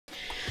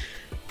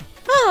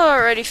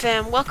Alrighty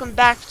fam, welcome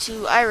back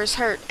to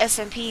Irisheart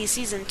SMP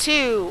Season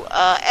 2,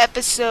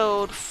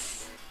 episode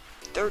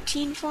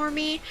 13 for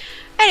me.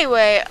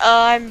 Anyway,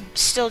 I'm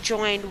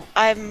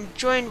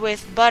joined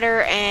with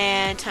Butter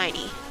and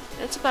Tiny.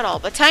 That's about all,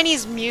 but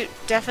Tiny's mute,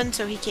 deafened,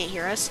 so he can't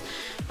hear us.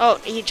 Oh,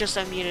 he just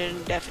unmuted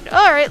and deafened.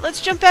 Alright,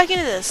 let's jump back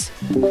into this.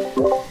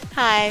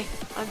 Hi,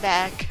 I'm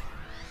back.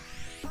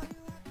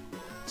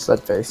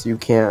 Slutface, you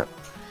can't,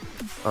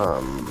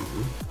 Count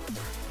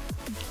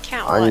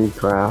what?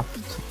 uncraft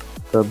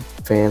the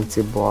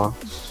fancy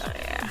blocks. Oh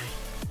yeah.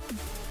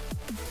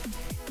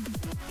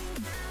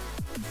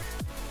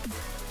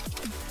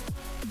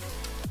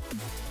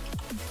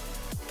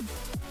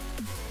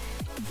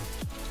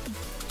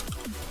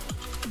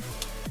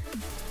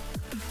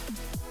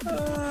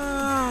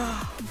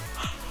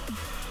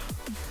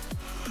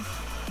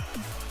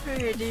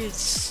 I need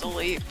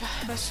sleep.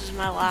 This is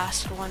my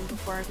last one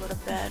before I go to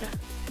bed.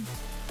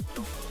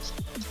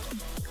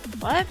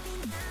 What?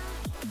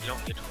 You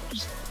don't get to go to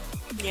sleep.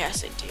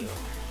 Yes, I do.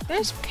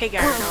 There's pig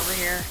iron over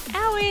here.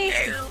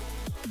 Owie!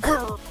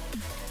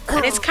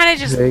 And it's kind of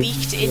just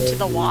leaked into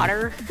the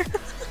water.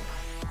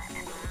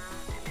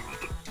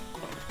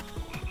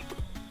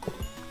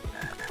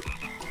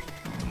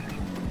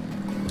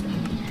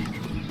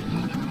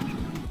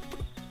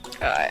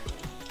 Alright.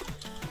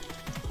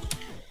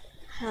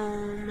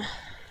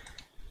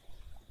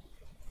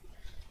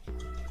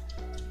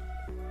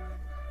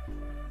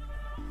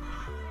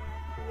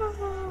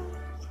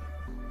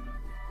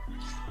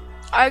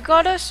 I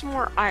got us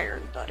more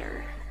iron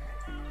butter.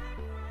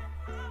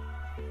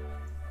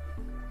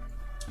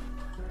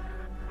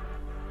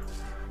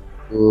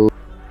 Ooh.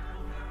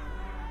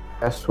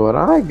 Guess what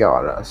I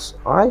got us?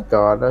 I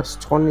got us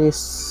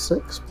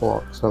 26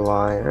 blocks of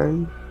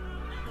iron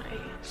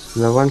Nice.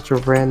 and a bunch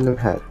of random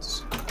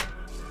heads.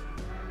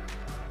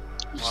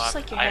 You just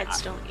like your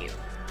heads, don't you?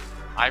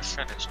 I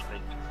finished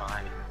making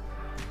my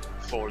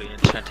fully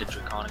enchanted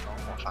draconic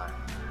armor fire.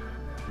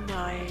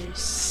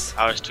 Nice.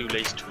 I was too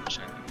lazy to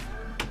enchant.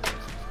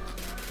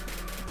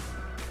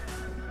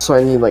 So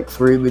I need like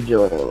 3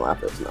 bajillion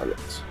lapis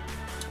nuggets.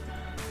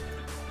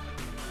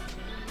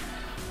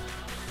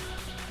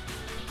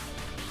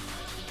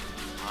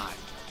 Why?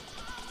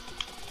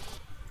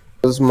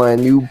 This is my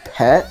new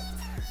pet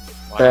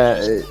Why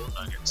That- did you use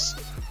nuggets?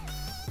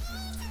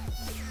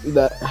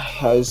 that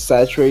has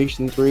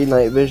saturation 3,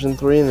 night vision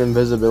 3, and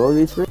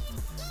invisibility 3.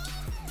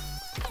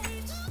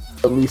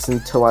 At least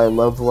until I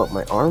level up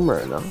my armor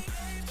enough.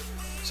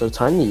 So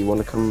Tiny, you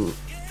wanna come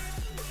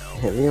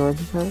hit me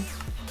every time?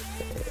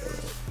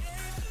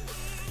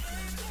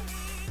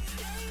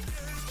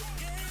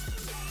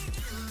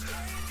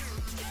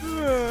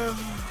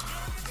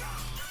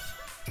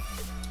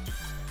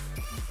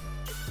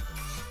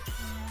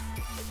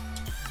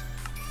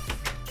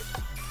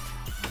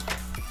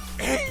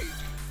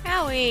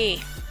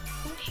 Owie!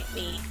 Don't hit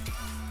me.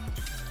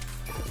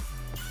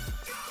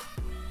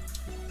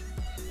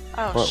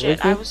 Oh What,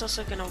 shit, I Ricky? was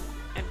also gonna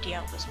empty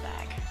out this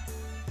bag.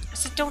 I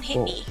said don't hit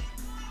Oh. me.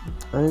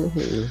 I didn't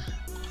hit you.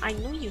 I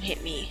knew you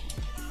hit me.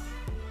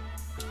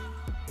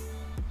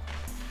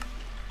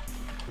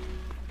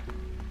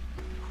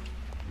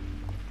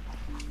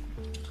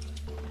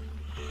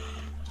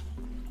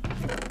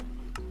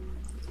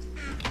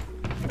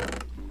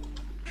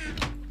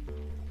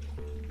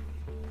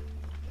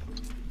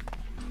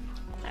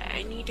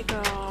 I need to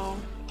go.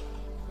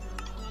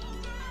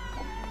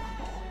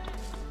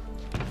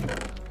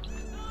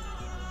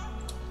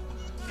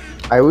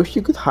 I wish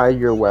you could hide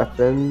your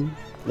weapon,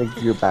 like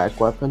your back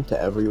weapon, to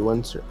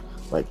everyone,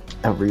 like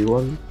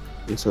everyone,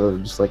 instead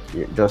of just like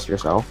just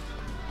yourself.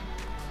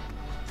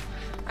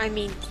 I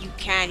mean, you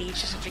can. You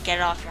just have to get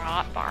it off your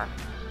hotbar.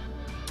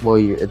 Well,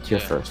 it's your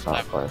Yeah, first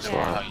that- hotbar that's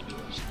Yeah. how slot. you do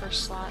it.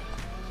 First slot.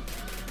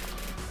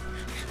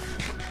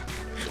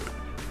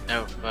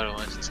 No, but I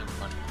wanted some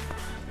money.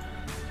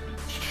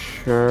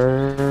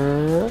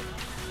 Sure.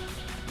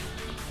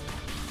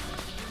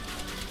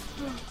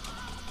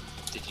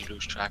 Did you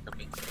lose track of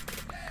me?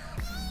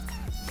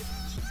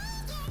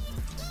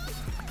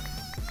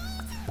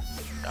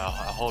 I'll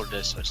hold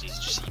this so it's easy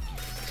to see.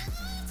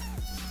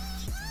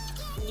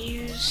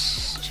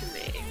 Use to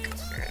make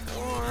iron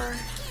ore.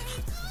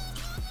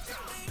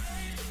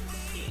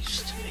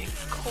 Use to make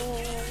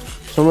coal.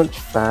 So much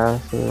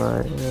faster than I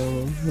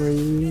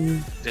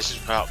am. This is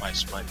without my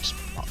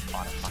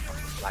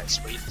motherfucking light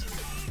speed.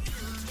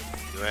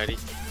 You ready?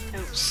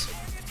 Oops.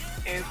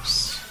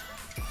 Oops.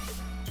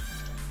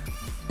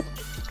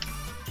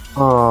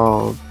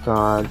 Oh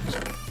God.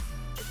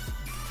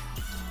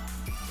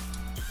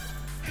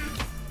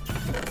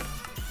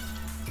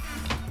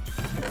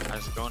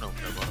 How's it going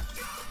over there, bro?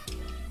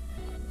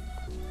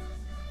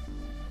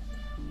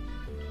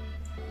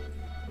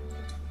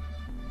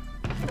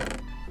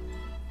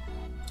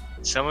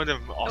 Some of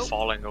them are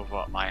falling over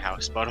at my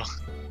house, but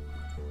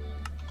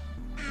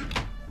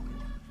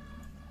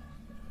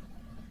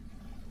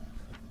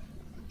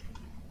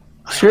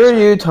Sure,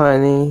 you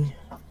Tiny.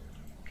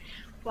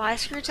 Why,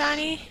 Screw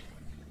Tiny?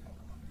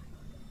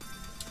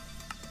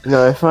 You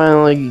know, I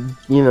finally,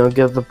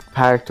 get the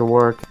pack to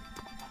work.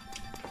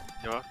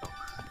 You're welcome.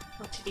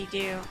 What did he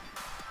do?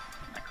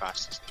 I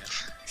crashed this again.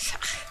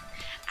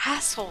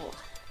 Asshole.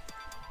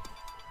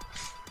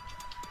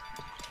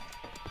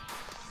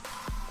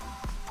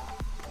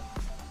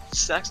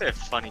 It's actually a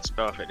funny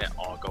spell if it didn't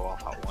all go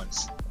off at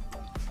once.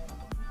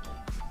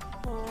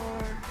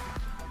 Or...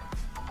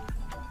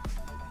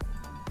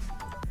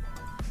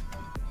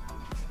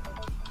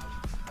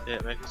 Yeah,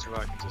 maybe it's where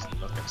I can just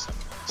look at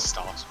something and it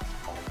starts with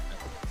all of them.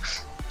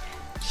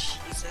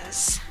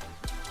 Jesus.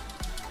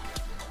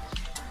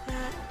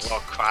 That...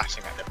 While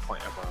crashing at the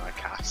point of where I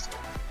cast it.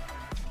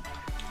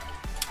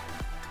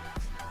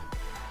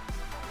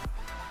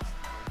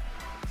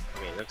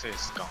 Okay, it looks like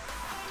it's gone.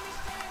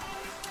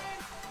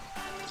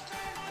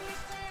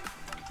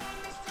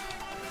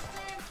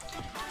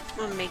 I'm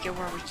gonna make it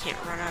where we can't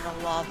run out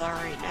of lava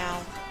right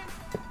now.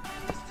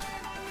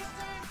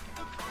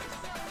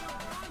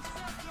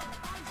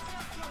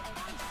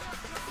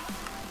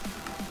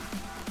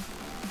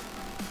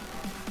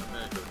 I'm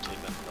gonna go take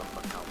a look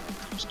at how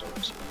many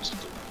stores supposed to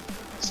do.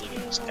 See if you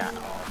can stat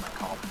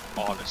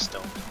all the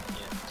stone in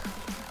the end.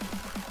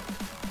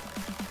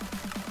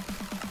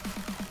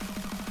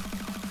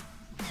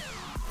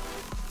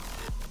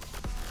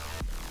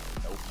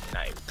 Nope,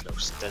 not even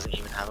close. Doesn't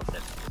even have a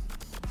bit.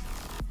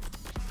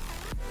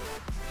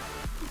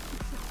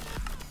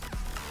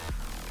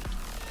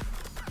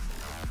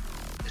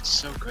 It's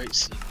so great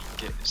seeing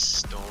you get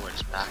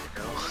storage back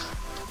though.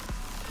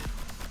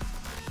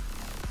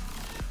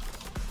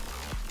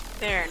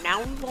 There,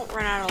 now we won't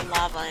run out of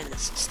lava in the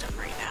system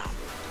right now.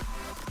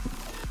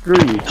 Screw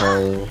you,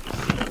 Tiny.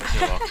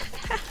 You're welcome.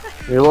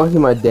 You're lucky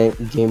my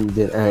game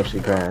didn't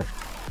actually crash.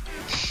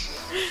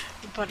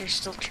 The butter's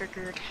still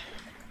triggered.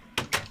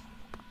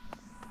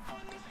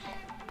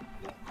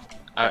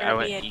 I Better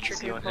went be a easy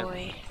trigger on him.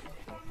 boy.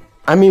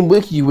 I mean,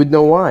 Wiki, you would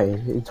know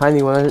why. Tiny,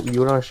 you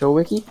wanna show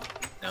Wiki?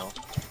 No.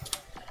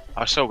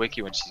 I'll show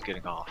Wiki when she's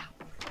getting off.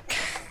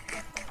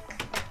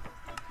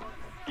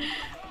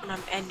 When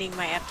I'm ending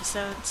my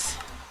episodes.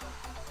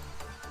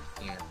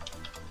 Yeah.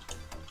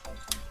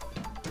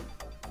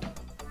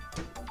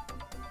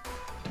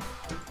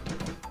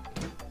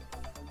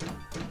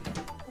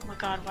 Oh my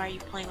god, why are you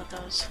playing with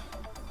those?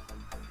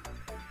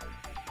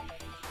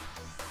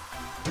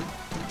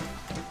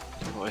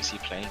 What is he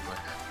playing with?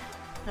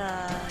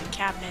 The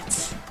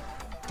cabinets.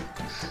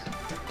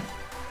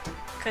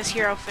 Because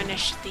Hero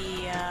finished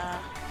the,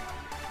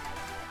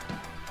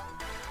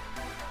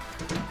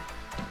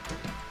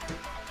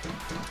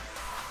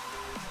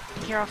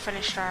 Hero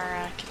finished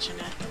our, kitchen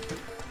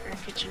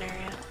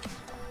area.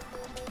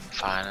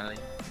 Finally.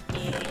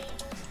 Yeah.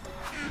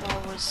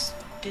 Well, was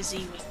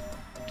busy with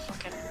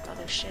fucking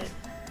other shit.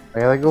 I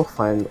gotta go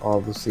find all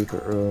the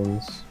secret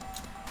rooms.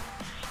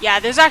 Yeah,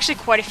 there's actually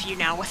quite a few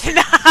now within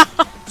the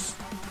house.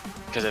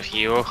 Because of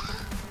Hero.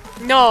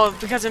 No,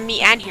 because of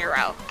me and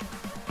Hero.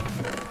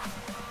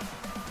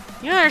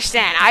 You don't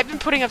understand. I've been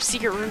putting up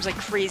secret rooms like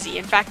crazy.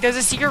 In fact, there's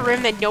a secret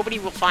room that nobody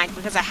will find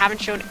because I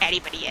haven't shown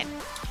anybody in.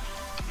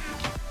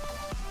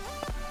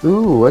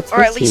 Ooh, what's Or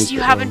this at least you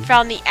secret haven't room?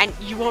 found the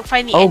you won't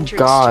find the Oh entrance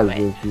God, to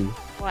it. Wiki.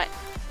 What?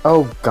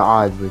 Oh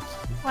God, Wiki.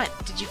 What?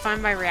 Did you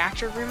find my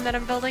reactor room that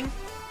I'm building?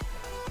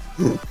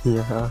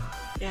 Yeah.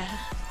 Yeah.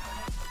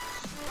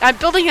 I'm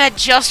building that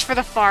just for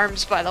the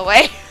farms, by the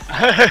way.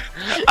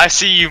 I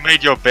see you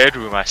made your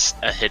bedroom a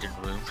hidden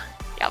room.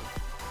 Yep.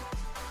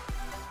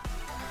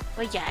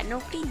 Well, yeah,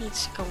 nobody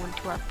needs to go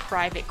into our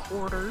private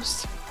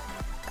quarters.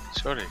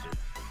 Sure they do.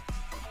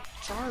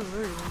 It's our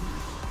room.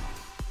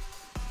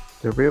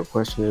 The real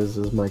question is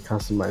my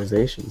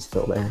customization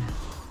still there?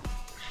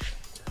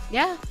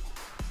 Yeah.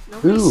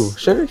 Ooh,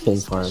 sugarcane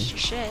nobody's farm. touched your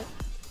shit.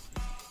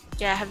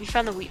 Yeah, have you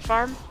found the wheat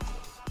farm?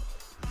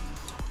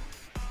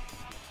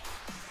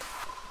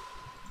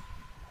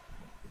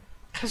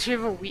 Because we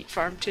have a wheat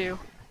farm too.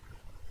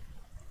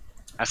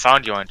 I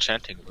found your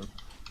enchanting room.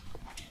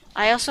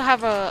 I also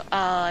have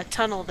a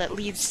tunnel that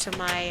leads to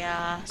my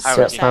I Yeah,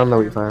 was found the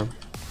room. wheat farm.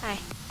 Hi.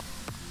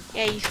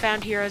 Yeah, you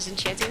found Hero's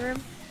enchanting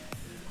room?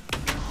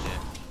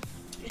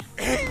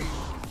 I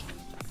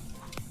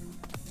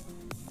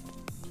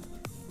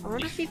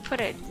wonder if we put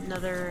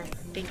another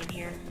thing in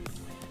here.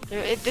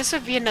 This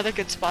would be another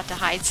good spot to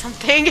hide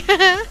something.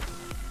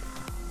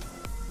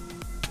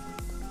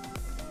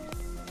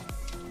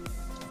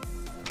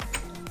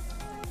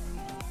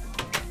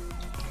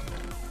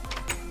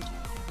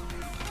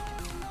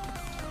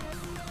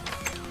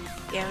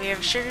 Yeah, we have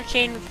a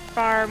sugarcane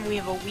farm, we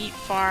have a wheat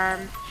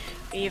farm,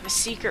 we have a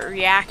secret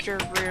reactor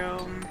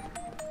room.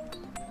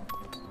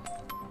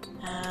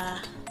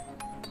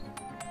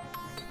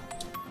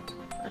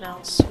 What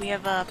else? We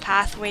have a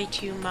pathway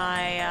to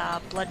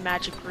my blood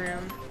magic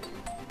room.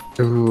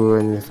 Ooh,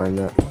 I need to find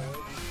that.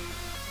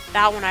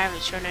 That one I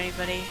haven't shown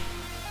anybody.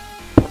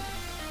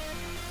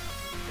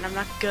 And I'm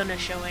not gonna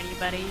show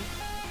anybody.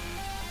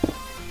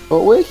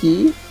 But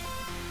Wiki,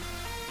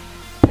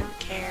 I don't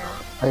care.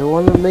 I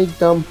want to make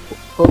dumb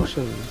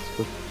potions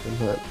with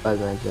by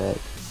my deck.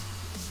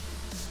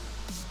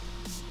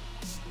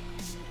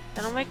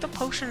 Then I'll make the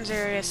potions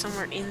area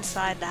somewhere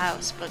inside the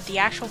house, but the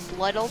actual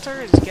blood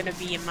altar is gonna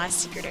be in my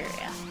secret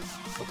area.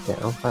 Okay,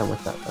 I'm fine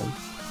with that then.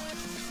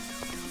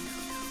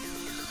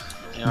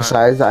 You know,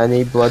 Besides, I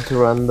need blood to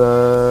run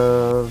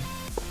the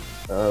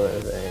other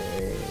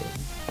thing.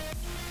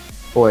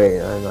 Wait,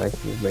 and I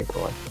can make a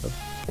life orb.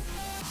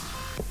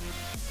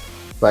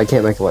 But I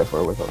can't make a life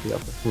orb without the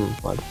other.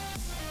 Fun.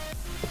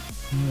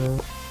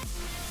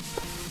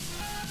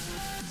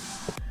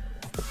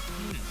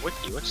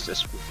 Wiki, what's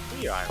this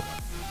wiki I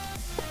want?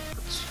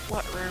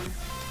 What room?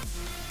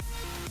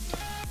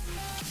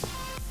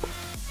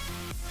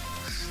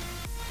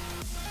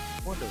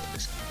 Wonder what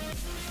this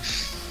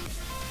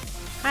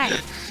Hi.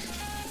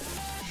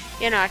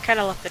 You know, I kind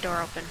of left the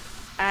door open.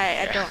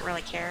 I don't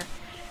really care.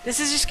 This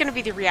is just gonna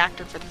be the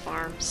reactor for the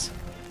farms.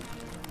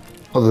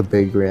 Oh, the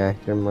big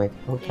reactor. I'm like,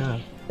 oh Yeah.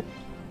 god.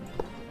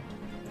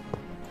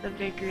 The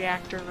big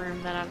reactor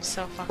room that I'm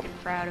so fucking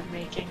proud of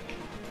making.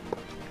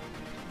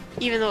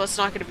 Even though it's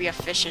not gonna be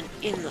efficient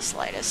in the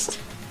slightest.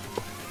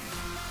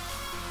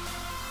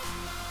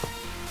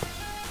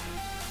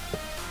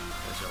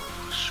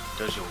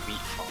 There's your wheat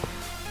farm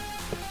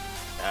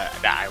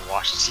that I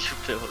watched you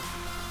build.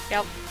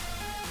 Yep.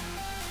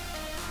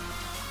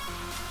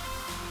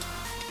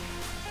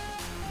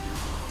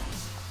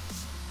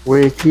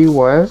 Wait, T,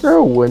 why is there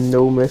a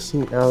window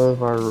missing out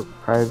of our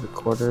private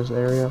quarters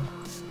area?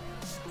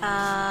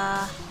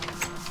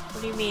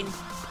 What do you mean?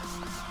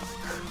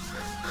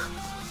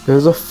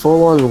 There's a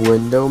full-on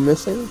window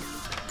missing?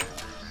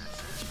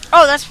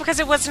 Oh, that's because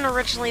it wasn't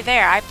originally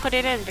there. I put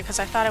it in because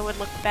I thought it would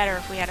look better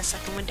if we had a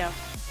second window.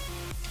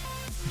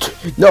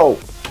 No!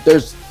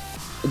 It's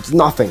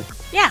nothing.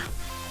 Yeah.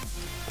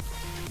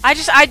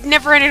 I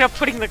never ended up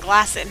putting the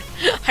glass in.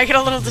 I get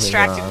a little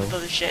distracted God. with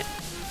other shit.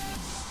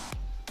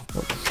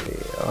 Let's see,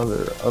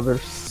 other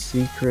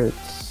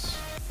secrets.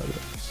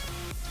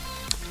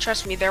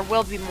 Trust me, there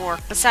will be more.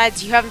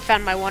 Besides, you haven't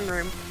found my one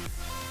room.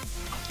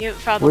 You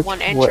haven't found the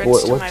one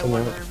entrance to my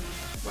one room.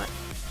 What?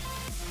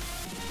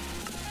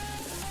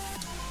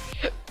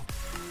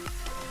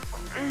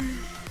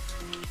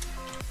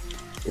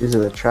 Is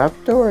it a trap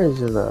door or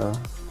is it a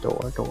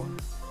door?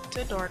 It's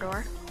a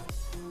door.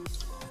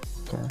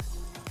 Okay.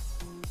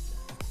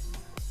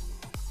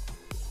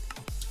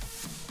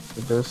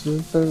 So this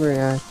is the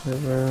reactor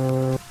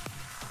room.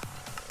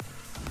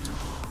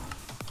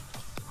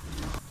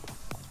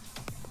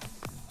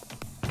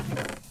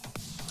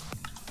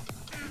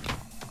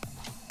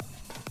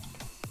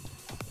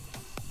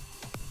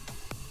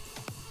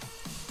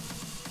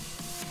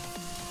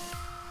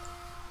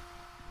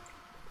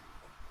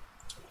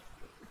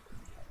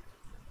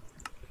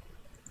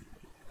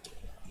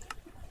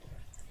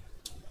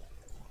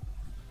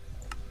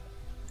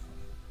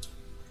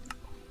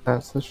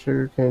 That's the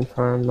sugarcane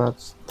farm,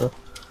 that's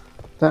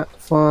that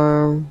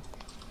farm.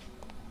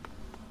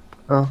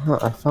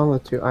 I found the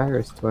two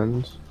Iris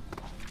twins.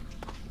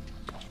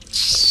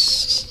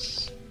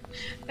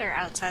 They're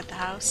outside the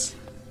house.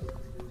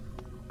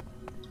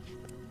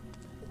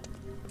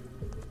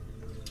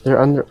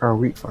 They're under our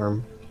wheat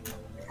farm.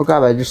 Oh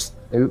god,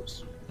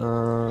 oops.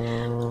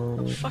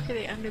 The fuck are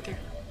they under their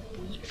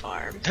wheat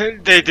farm?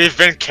 They've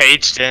been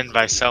caged in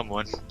by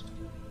someone.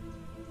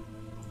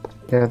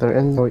 Yeah, they're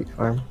in the wheat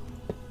farm.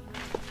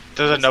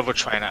 There's another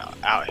train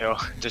out here,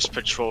 just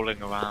patrolling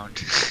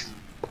around.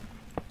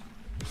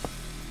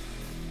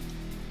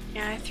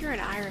 Yeah, I threw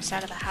an iris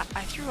out of the house.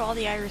 I threw all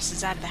the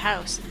irises out of the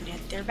house, and yet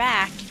they're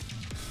back.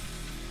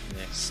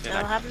 Yeah,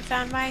 Still haven't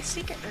found my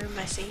secret room,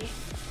 I see.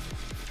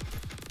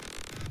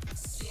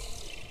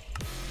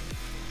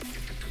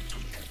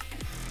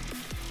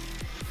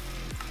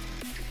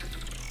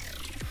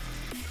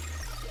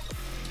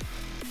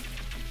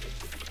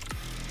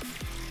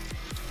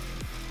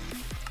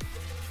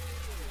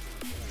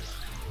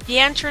 The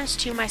entrance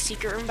to my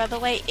secret room, by the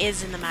way,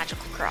 is in the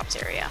magical crops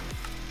area.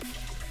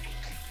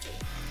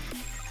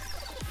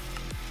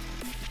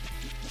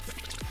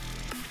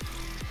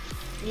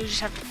 You just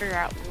have to figure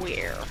out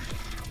where.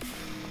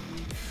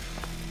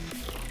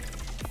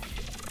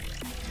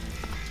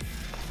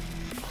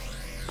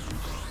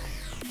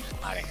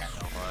 I think I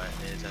know what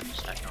it is.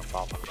 I know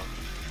probably.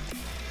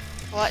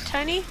 What,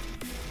 Tiny?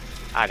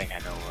 I think I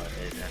know what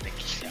it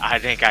is. I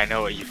think I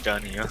know what you've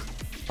done here.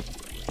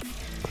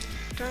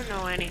 Don't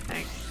know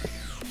anything.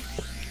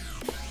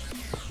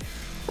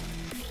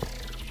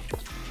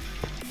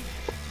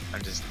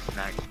 I'm just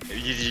not.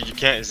 You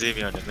can't see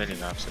me on the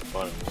minimap, so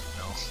far. No.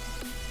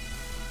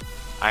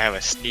 I have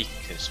a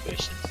sneaking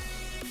suspicion.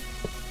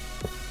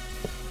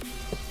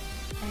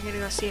 Are you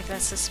gonna go see if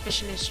that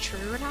suspicion is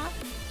true or not?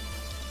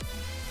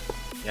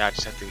 Yeah, I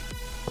just have to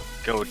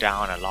go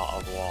down a lot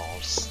of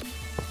walls.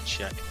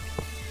 Check.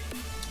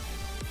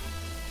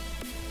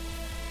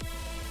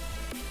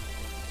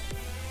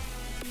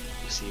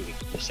 You see,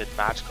 you said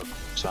magical,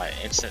 so I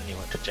instantly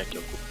went to check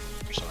your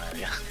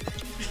area.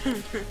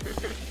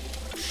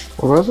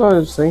 Well, that's what I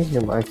was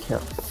thinking, but I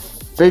can't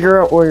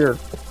figure out where your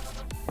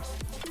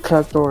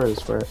trapdoor is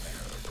for it.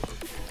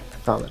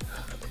 Found it.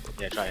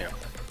 Yeah, try here.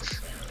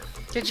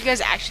 Did you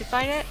guys actually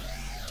find it?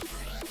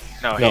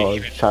 No, No, he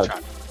even trap.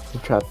 trap. The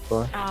trap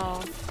door.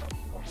 Oh.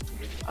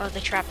 Oh, the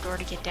trapdoor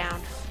to get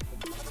down.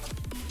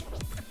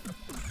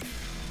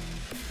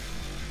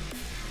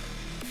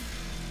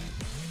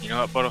 You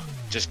know what, Bodo?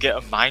 Just get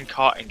a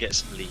minecart and get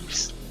some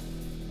leaves.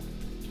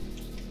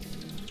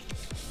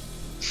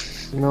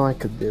 No, I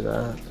could do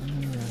that.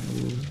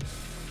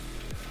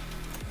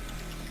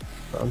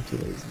 But I'm too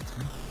lazy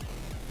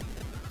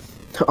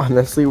to.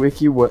 Honestly,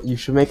 Wiki, what you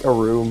should make a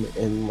room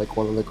in like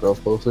one of the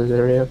growth posters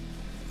area.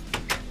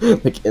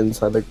 Like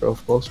inside the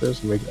growth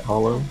posters and make it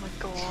hollow. Oh my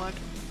god.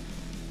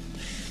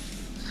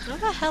 Where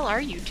the hell are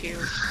you two?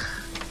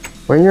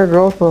 We're in your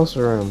growth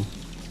poster room.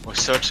 We're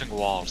searching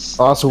walls.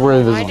 Also, we're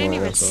invisible. I didn't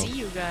even right, so. see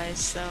you guys,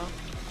 so.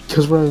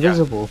 Because we're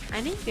invisible.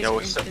 I think you Yeah, guys we're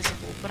were so-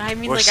 invisible, but I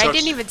mean, we're like, I so-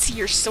 didn't even see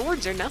your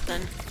swords or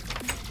nothing.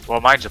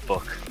 Well, mine's a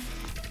book.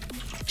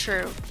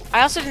 True.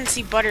 I also didn't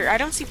see Butter. I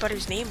don't see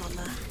Butter's name on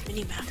the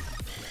minimap.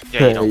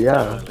 Yeah, you don't.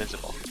 Yeah.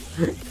 Invisible.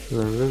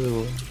 We're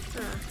invisible.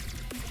 Huh.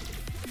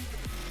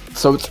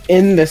 So it's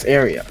in this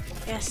area.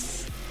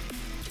 Yes.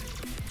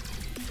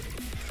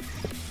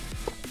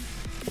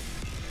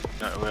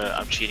 No,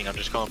 I'm cheating. I'm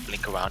just gonna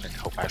blink around and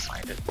hope I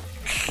find it.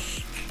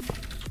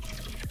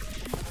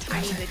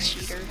 Tiny the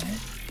cheater.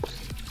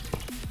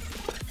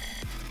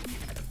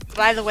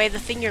 By the way, the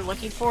thing you're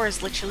looking for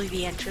is literally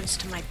the entrance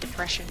to my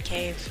depression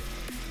cave,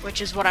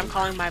 which is what I'm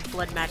calling my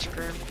blood magic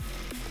room.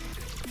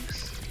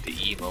 The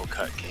emo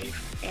cut cave.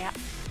 Yeah.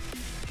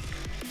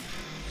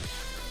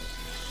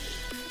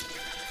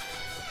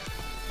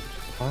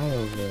 Right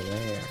over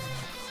there.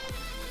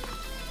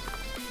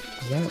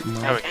 Is that my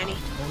There we Any.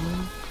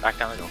 Back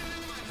down the door.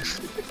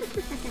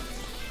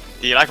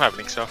 Do you like my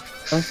blink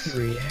stuff? That's the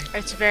react.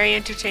 It's very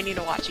entertaining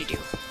to watch you do.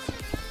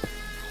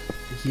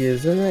 He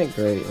isn't that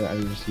great that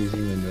I'm just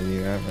using the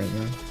menu app right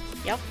now.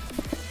 Yep.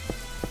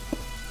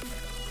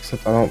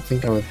 Except I don't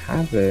think I would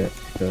have it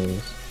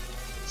because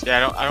See, I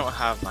don't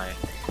have my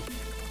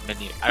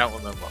menu. I don't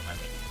remember what my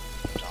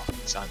menu is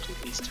on, so I'm too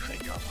lazy to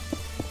figure out.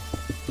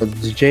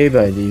 it's J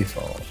by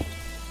default.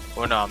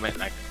 Well, no, I meant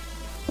like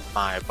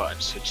my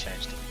buttons should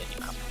change the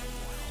menu app.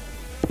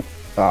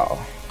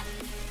 Oh.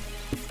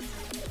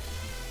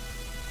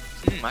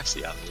 I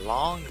see a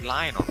long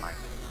line on my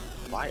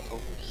right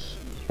over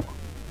here.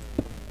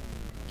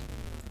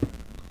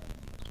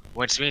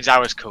 Which means I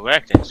was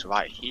correct, and it's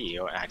right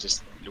here, and I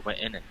just went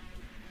in it.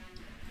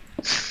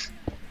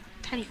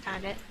 How do you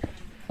find it?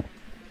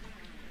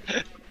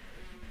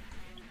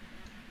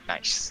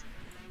 Nice.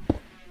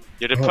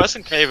 Yeah, the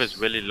person cave is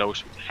really low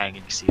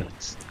hanging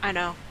ceilings. I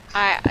know.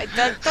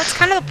 That's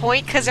kind of the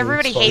point, because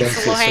everybody So hates that's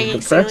the just so low-hanging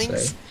depressing.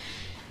 ceilings.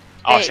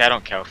 Oh, Hey. see, I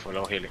don't care for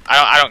low healing.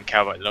 I don't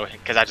care about low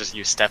because I just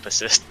use step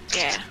assist.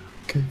 Yeah.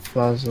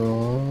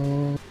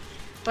 Confuzzle.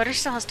 Butter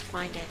still has to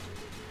find it.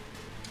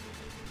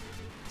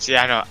 See,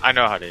 I know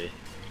how the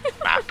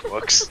map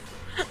works.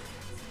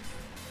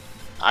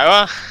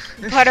 I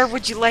Butter,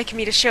 would you like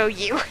me to show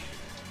you?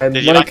 I'd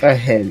Did you like like- a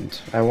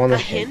hint. I want A a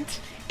hint. hint?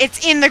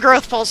 It's in the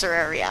growth pulsar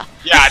area.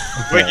 yeah,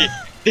 Okay. Wiggy,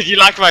 did you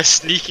like my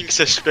sneaking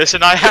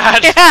suspicion I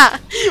had? Yeah.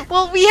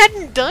 Well, we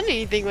hadn't done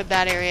anything with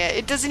that area.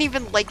 It doesn't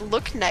even like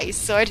look nice,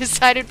 so I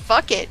decided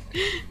fuck it.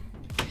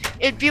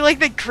 It'd be like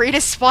the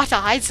greatest spot to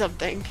hide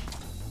something.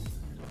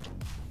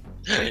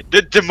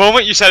 The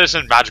moment you said it's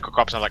in magical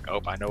crops, I'm like,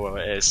 oh, I know where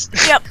it is.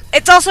 Yep.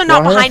 It's also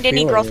not Well, I have behind a any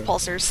feeling growth it-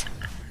 pulsars.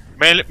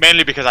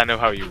 mainly because I know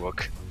how you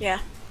work. Yeah.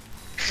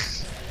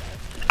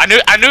 I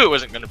knew it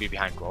wasn't gonna be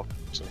behind growth.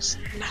 So it's-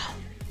 No.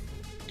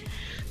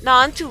 No,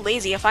 I'm too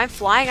lazy. If I'm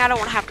flying, I don't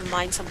want to have to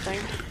mine something.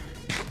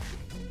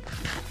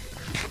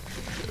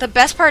 The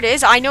best part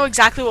is, I know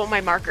exactly what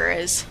my marker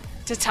is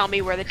to tell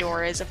me where the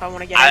door is if I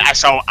want to get in. I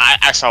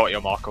saw what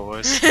your marker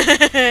was.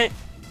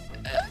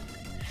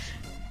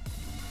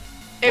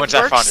 It Once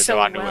I works found the so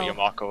door, I knew well. what your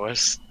marker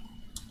was.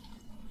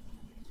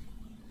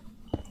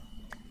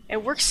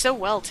 It works so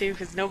well too,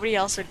 because nobody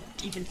else would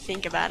even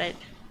think about it.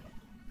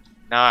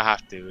 Now I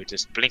have to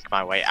just blink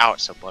my way out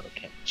so Bodo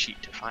can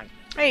cheat to find me.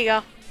 There you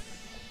go.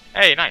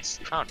 Hey, nice,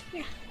 you found it.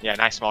 Yeah. Yeah,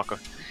 nice marker.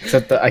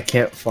 Except that I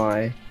can't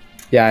fly.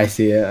 Yeah, I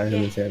see it. I Yeah.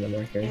 understand the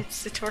marker.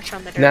 It's the torch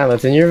on the dirt. Now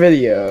that's in your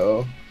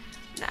video.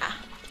 Nah.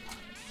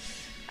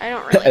 I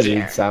don't really Edit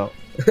care. this out.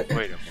 Wait a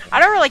minute. I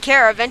don't really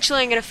care.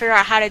 Eventually I'm gonna figure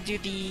out how to do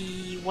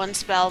the one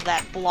spell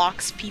that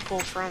blocks people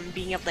from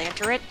being able to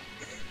enter it.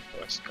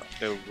 Let's go.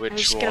 The I'm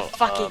just ritual gonna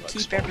fucking of keep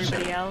expulsion.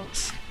 everybody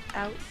else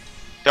out.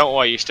 Don't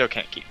worry, you still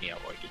can't keep me out,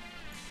 Wiggy.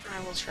 I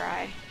will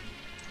try.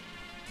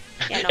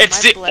 Yeah, no,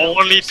 It's my the blood only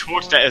almost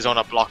torch full. that is on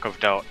a block of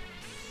dirt.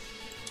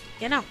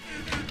 You know.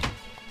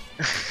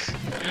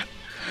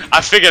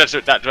 I figured that's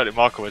what the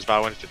marker was, but I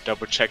wanted to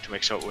double check to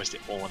make sure it was the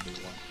only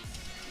one.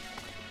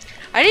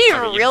 I didn't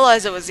even mean, you-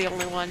 realize it was the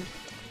only one.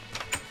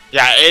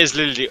 Yeah, it is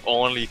literally the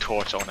only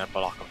torch on a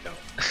block of dirt.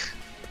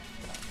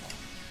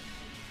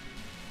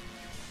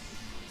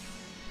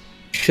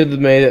 Should have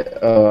made it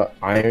a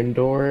iron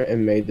door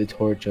and made the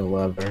torch a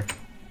lever.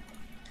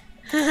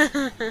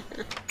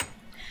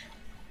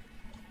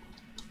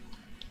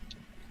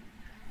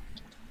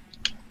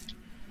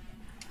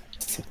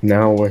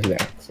 Now where's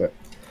the exit?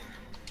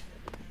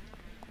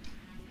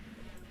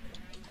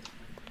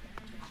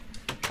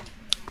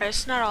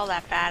 It's not all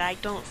that bad. I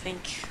don't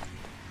think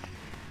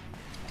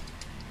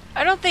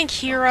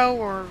Hero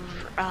or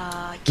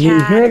I Cat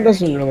mean, Hero or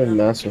doesn't any of really them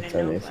are mess gonna with know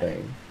about it.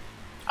 anything.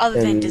 Other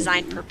than And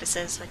design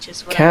purposes, which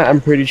is what Cat, I I'm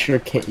do. pretty sure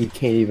you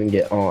can't even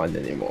get on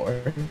anymore.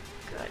 Good.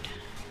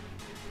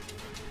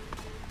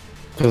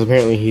 Because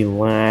apparently he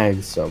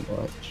lags so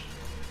much.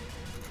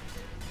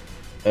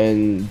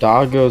 And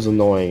Doggo's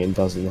annoying and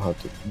doesn't know how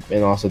to,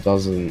 and also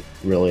doesn't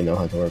really know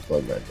how to work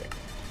like magic.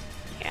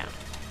 Yeah.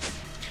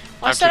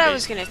 Well, I said I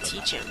was gonna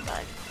teach him,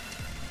 but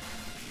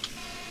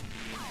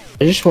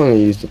I just want to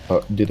use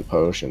do the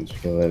potions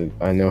because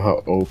I know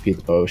how OP the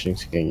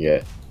potions can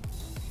get.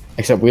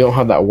 Except we don't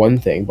have that one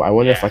thing, but I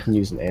wonder if I can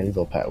use an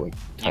anvil pet with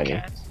Tiny. You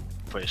can,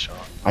 pretty sure.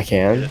 I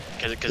can?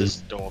 Because it's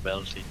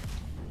durability.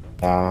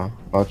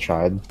 I'll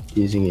try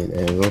using an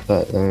anvil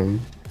pet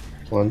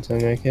once I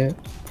make it.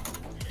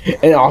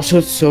 And also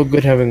it's so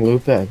good having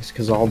loot bags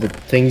because all the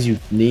things you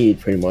need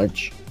pretty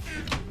much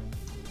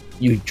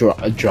you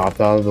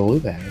dropped out of the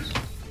loot bags.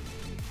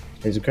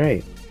 It's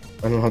great.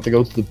 I don't have to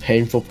go through the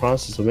painful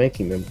process of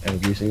making them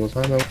every single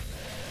time.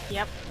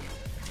 yep.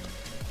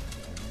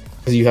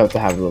 Because you have to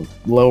have the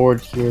lower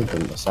tier,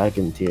 then the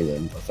second tier,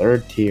 then the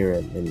third tier,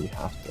 and then you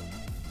have to.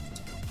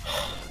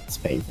 It's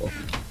painful.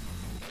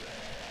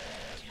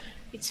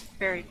 It's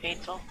very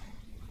painful.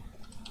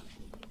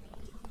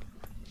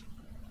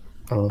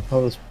 I love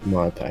how this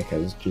mod pack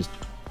has just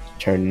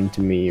turned into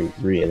me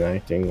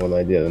reenacting what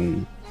I did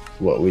and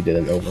what we did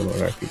in Overlord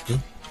RPG.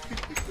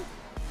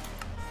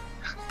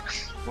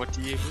 What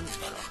do you mean?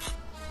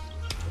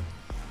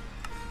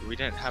 We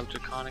didn't have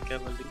Draconic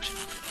Evolution.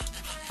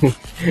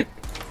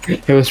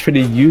 It was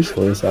pretty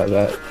useless at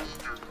that.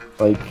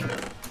 Like,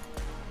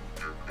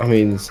 I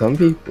mean, some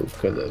people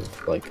could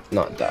have, like,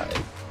 not died.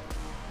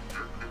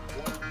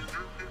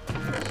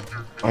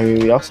 I mean,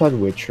 we also had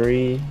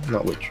Witchery.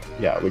 Not Witchery.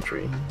 Yeah,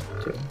 Witchery,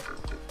 too.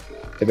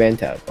 The band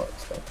tab part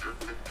stuff.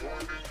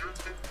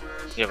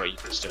 Yeah, but you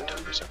can still do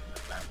yourself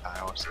with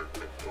vampires.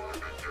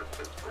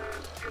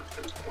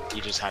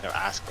 You just had to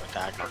ask for a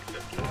tag like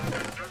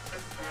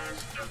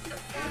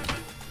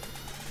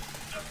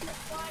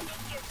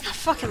I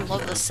fucking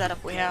love the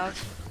setup we have.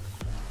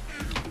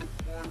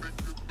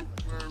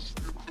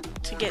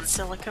 To get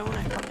silicone,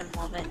 I fucking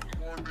love it.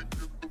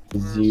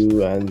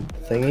 You and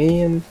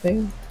thingy and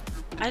thing?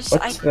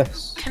 What's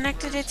this?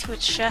 Connected it to a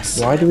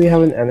chest. Why do we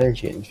have an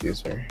energy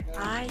infuser?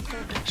 I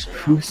don't actually know.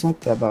 Who said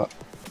that about?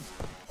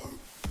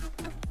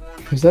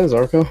 Is that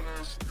Zorko?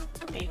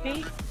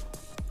 Maybe?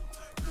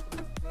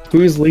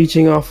 Who's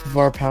leeching off of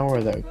our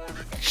power that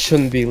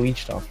shouldn't be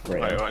leached off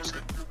right Wait, now? what's it?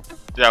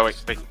 Yeah,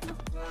 wait.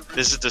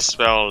 This is the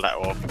spell that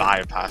will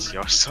bypass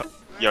your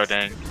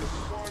thing.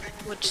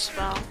 Which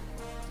spell?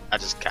 I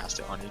just cast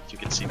it on you. You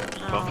can see the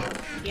debuff.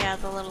 Oh, yeah,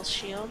 the little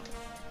shield.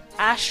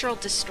 Astral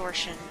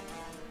distortion.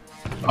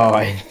 Oh,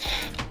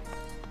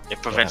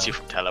 It prevents you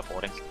from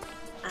teleporting.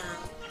 Um,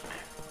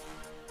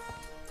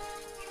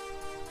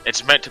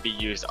 It's meant to be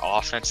used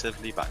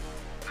offensively, but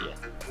yeah.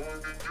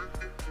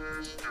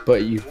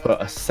 but you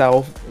put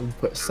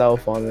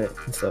self on it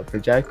instead of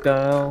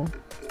projectile.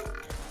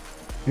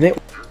 And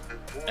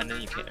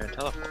then you can't even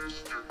teleport.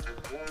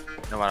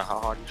 No matter how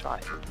hard you try.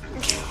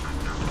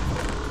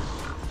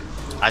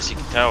 As you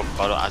can tell,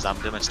 as I'm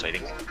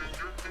demonstrating.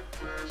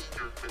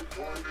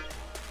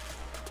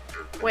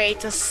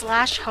 Wait, does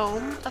slash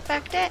home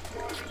affect it?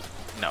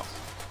 No.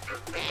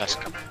 That's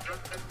coming.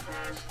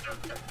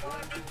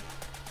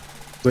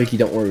 Wakey,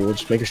 don't worry, we'll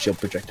just make a shield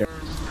projector.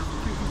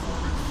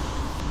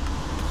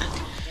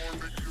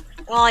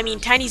 Well, I mean,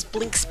 Tiny's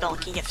blink spell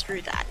can get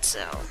through that,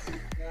 so...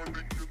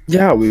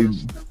 Yeah, we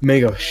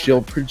make a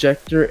shield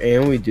projector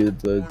and we do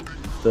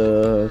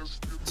the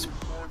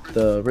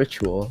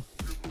ritual.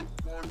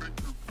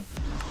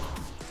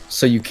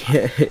 So you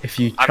can't, if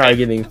you try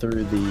getting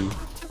through the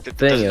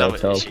thing, it'll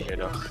tell you. Here,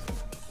 though.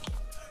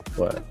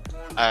 What?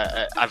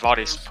 I've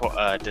already put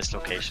a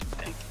dislocation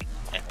thing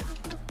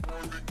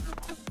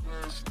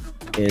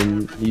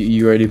in it.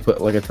 You already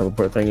put like a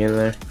teleport thing in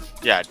there?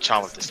 Yeah,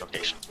 charm of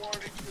dislocation.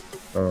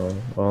 Oh,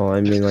 well,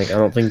 I mean, like, I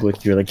don't think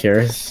Wiki really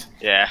cares.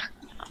 Yeah.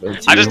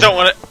 It's I just you. don't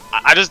want to.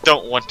 I just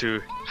don't want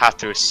to have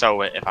to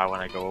sew it if I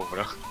want to go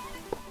over.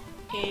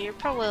 Yeah, you're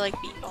probably like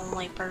the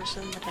only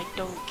person that I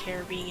don't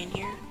care being in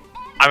here.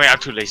 I mean, I'm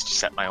too lazy to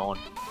set my own,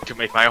 to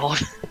make my own.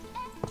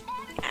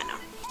 I know.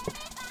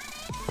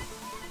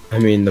 I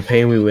mean, the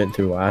pain we went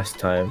through last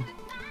time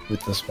with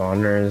the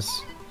spawners.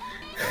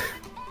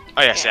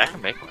 Oh yeah, see, I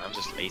can make one. I'm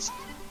just lazy.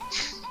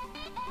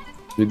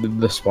 We did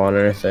the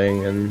spawner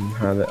thing and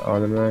had it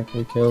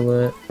automatically kill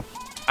it.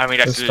 I mean,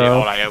 that's Good literally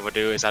all stuff. I ever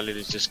do is I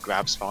literally just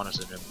grab spawners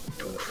and then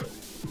poof.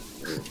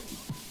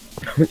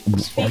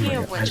 Speaking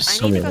of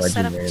which, I need to go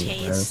set up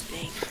Tay's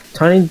thing.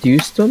 Tiny, do you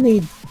still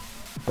need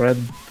red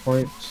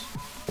points?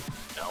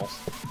 No,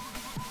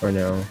 Or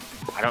no?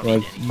 I don't Like,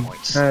 need any you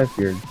points. have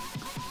your...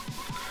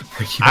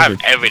 Like, you I have your-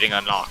 everything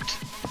unlocked.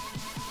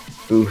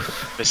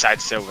 Oof.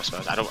 Besides silver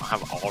spells, I don't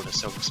have all the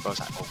silver spells.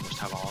 I almost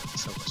have all the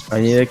silver spells.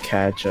 I need to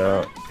catch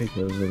up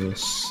because of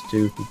this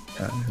stupid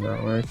pattern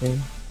not working.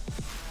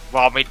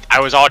 Well, I mean, I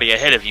was already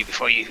ahead of you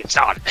before you even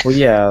started. Well,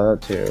 yeah,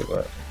 that too,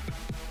 but...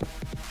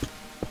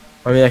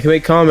 I mean, I can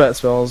make combat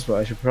spells, but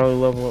I should probably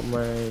level up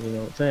my,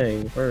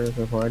 thing first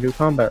before I do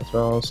combat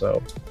spells,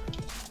 so...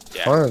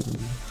 Yeah. Fun.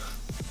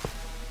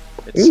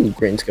 It's, Ooh,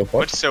 green skill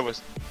point. what's so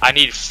was? I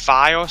need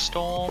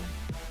Firestorm,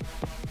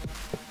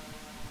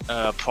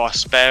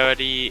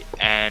 Prosperity,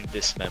 and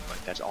Dismember.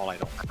 That's all I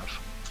don't have.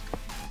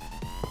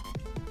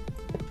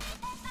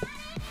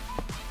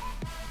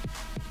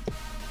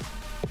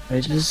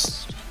 I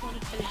just... want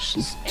to finish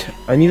this.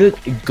 I need a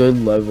good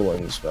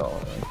leveling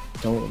spell.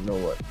 I don't know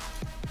what...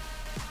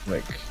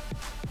 Like...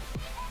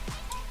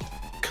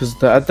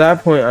 Because at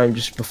that point, I'm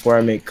just... Before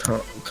I make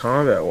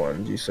combat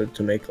ones, you said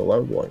to make a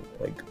leveling...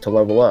 Like, to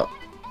level up.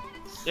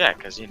 Yeah,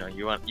 because you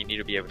need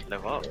to be able to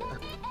level up.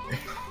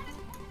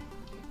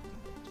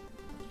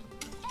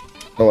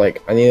 But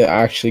like, I need to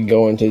actually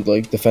go into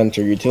like defense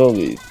or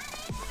utilities.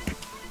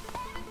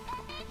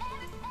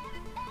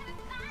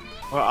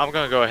 Well, I'm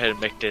gonna go ahead and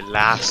make the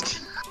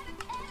last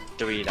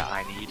 3 that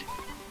I need.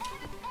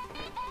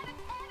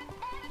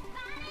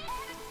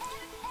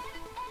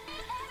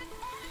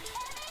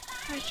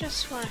 I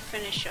just want to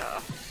finish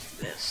off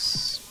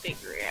this big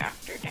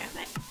reactor, damn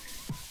it.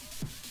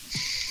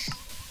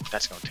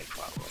 That's gonna take a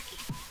while, Wiki.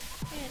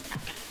 And not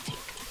gonna take.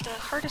 The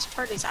hardest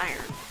part is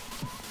iron.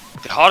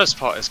 The hardest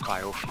part is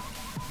cryo.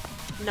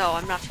 No,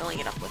 I'm not filling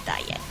it up with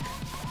that yet.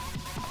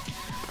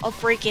 I'll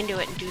break into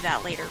it and do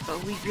that later,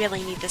 but we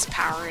really need this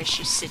power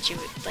issue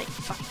like,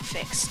 fucking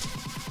fixed.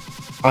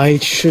 I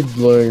should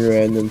learn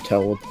random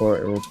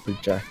teleport or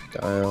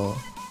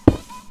projectile.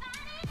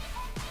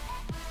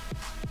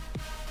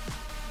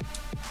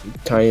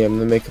 Tiny, I'm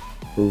gonna make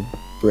a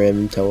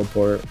random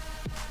teleport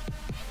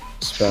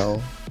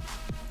spell.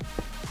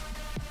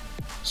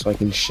 So I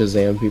can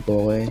Shazam people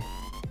away.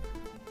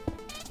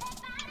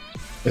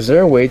 Is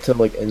there a way to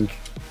like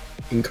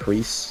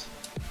increase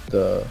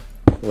the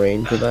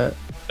range of that?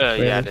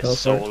 Yeah, the teleport?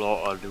 solar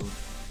or loon.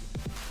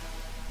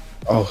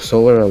 Oh,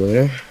 solar or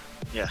lunar?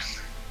 Yeah.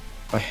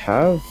 I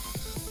have...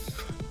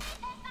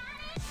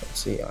 Let's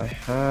see, I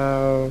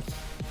have...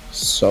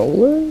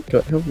 Solar? Do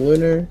I have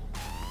lunar?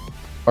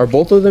 Are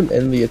both of them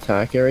in the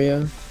attack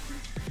area?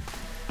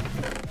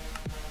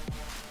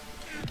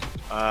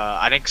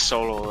 I think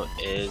solar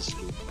is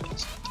loon.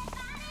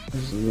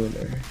 Where's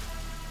lunar?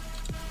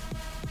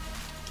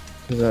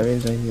 Because that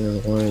means I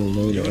need to learn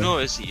lunar.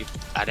 Lunar is the,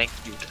 I think,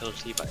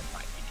 utility, but it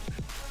might be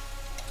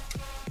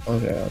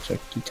different. Okay, I'll check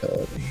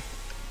utility.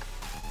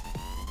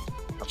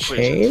 I'm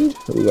pretty Chain?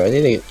 Ooh, I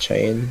need to get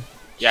chain.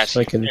 Yeah,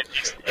 So I can...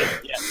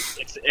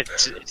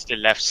 it's the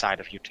left side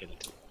of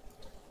utility.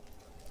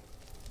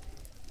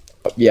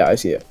 Yeah, I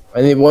see it.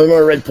 I need one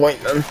more red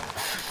point then.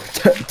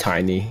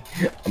 Tiny.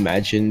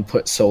 Imagine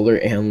put solar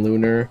and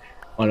lunar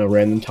on a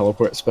random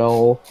teleport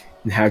spell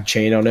and have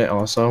chain on it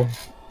also.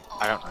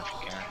 I don't know if you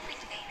can.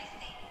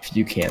 If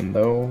you can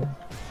though,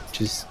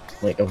 just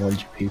like a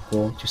bunch of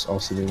people just all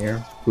sitting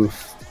there.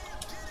 Poof.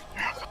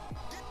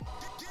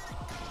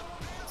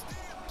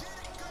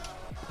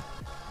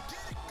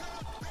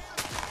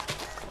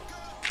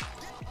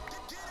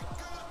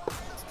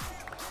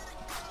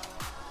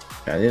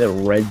 I need a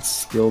red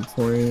skill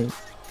point.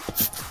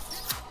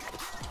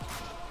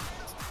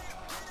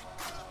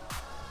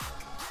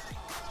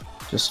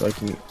 Just so I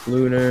can get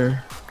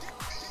lunar.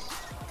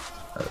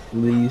 At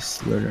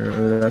least lunar.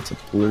 Oh, that's a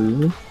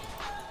blue.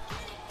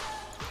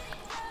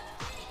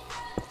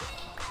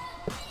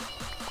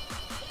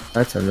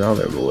 That's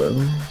another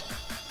blue.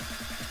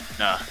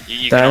 No,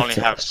 you can only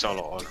have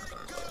solar or lunar.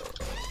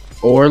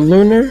 Or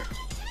lunar?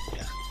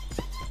 Yeah.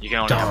 You can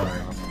only have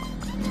lunar.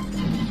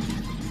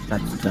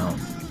 That's dumb.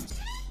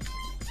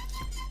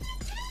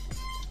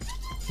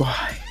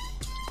 Why?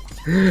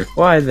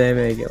 Why'd they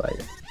make it like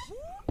that?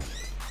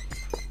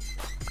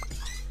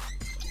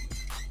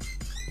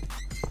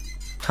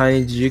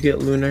 Tiny, did you get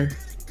lunar?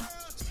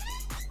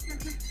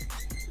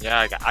 Yeah,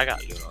 I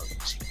got lunar.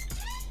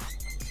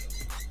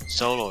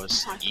 Solo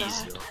is Oh my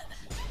easier. God.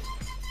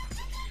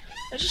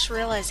 I just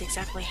realized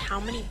exactly how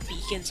many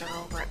beacons are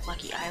over at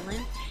Lucky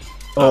Island.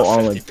 Oh, Oh,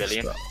 on 50 like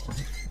billion.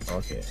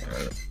 Okay,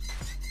 alright.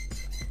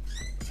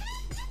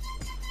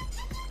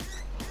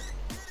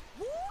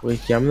 Wait,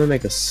 yeah, I'm gonna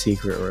make a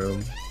secret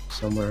room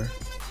somewhere.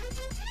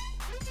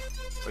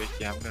 Wait,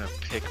 yeah, I'm gonna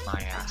pick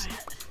my ass.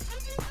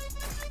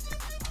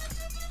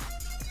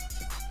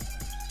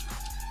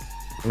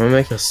 I'm gonna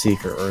make a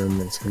secret room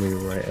that's gonna be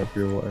right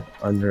everywhere,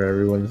 under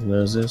everyone's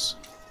noses.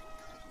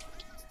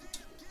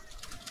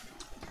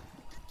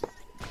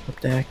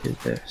 What the heck is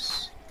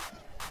this?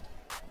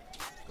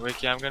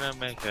 Ricky, I'm gonna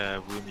make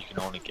a room you can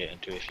only get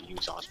into if you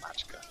use Ars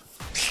Magica.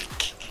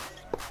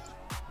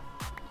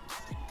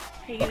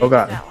 Are you gonna Oh,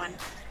 God. do that one?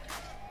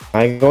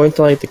 I go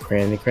into like the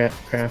Cranny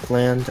Craft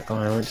land. Oh,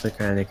 I went to the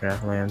Cranny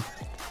Craft land.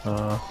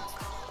 Uh-oh.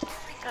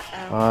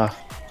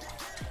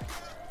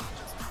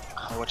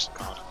 What's it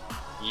called?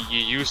 You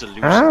use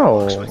illusion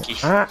Ow! blocks, Ricky.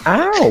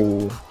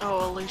 Ow!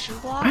 Oh, illusion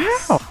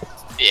blocks? Ow!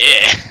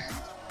 Yeah.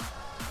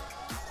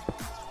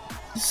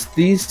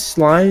 These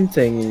slime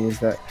thingies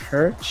that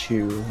hurt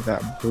you,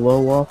 that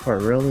blow up, are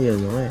really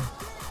annoying.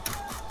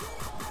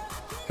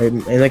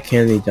 In a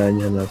candy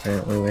dungeon,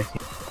 apparently, Wiki.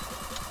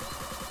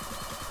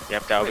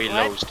 Yep, that'll Wait, be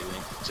what? Lowe's doing.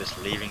 Just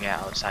leaving it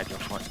outside your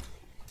front.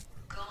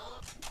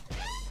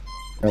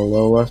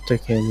 Hello left a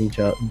candy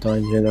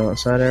dungeon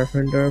outside our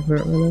front door,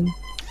 apparently.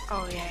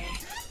 Oh yay.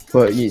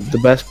 But the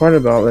best part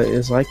about it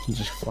is, like, you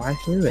just fly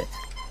through it.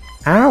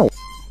 Ow!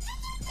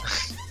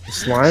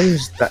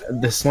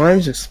 The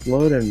slimes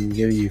explode and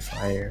give you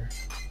fire.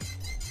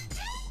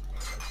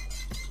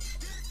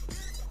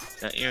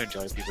 Don't you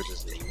enjoy people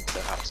just leaving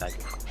stuff outside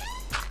your front?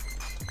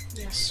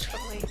 Yes,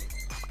 totally.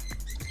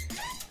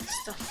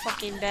 It's the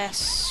fucking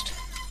best.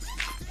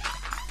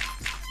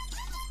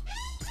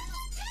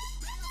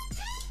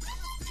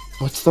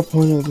 What's the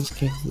point of this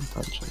candy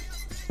dungeon?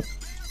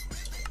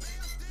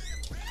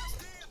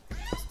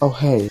 Oh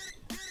hey.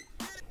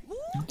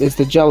 It's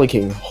the Jelly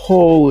King.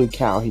 Holy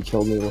cow, he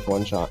killed me with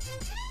one shot.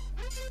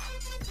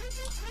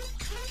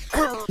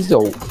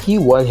 He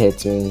one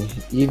hits me,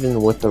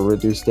 even with the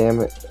reduced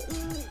damage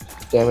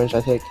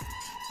I take.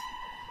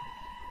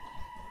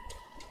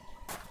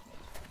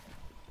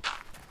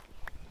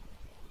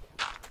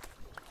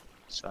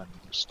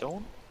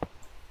 Sunstone?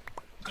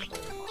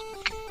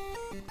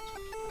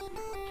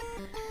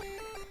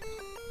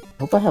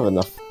 Hope I have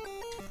enough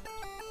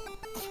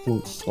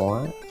fucking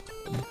slime.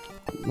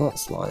 Not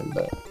slime,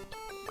 but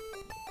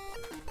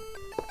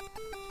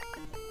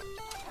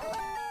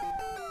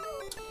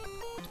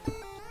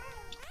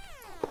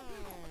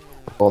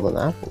golden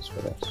apples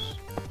for this.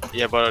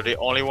 Yeah, but the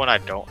only one I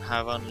don't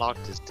have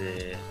unlocked is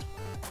the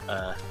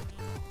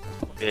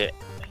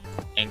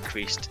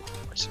increased,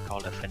 what's it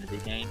called, affinity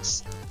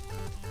gains.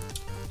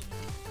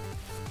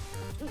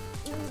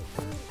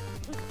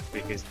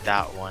 Because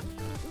that one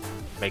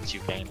makes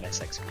you gain less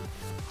XP.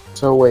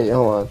 So wait,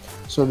 hold on.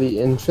 So the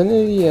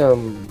infinity,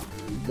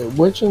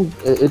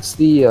 it's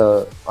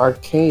the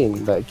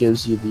arcane that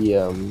gives you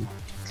the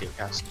Clear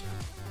cast.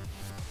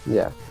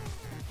 yeah,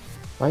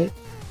 right?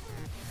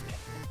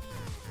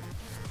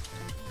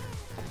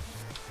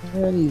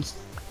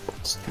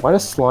 Why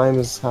does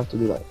slimes have to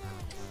be like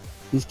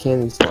these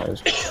candy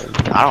slimes?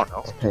 I don't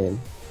know. It's pain.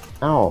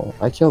 Ow!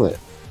 I killed it.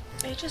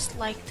 They just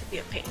like to be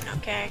a pain,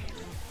 okay?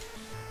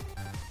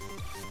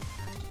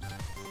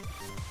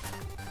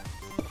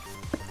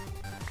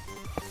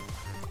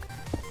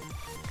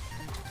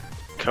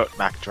 Kurt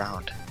Mac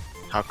drowned.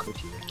 How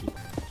could you, Ricky?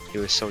 He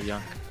was so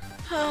young.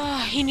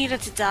 He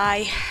needed to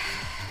die.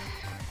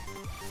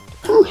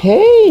 Ooh,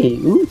 hey!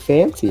 Ooh,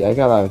 fancy! I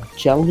got a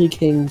Jelly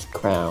King's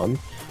crown.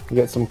 We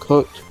got some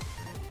cooked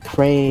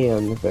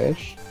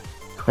cranfish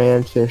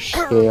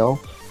scale,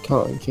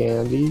 cotton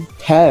candy,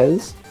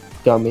 Pez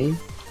gummy,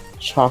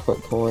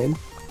 chocolate coin.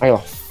 I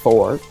got a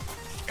fork,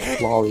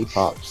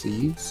 lollipop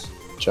seeds,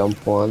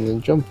 jump one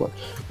and jump one.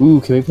 Ooh,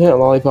 can we plant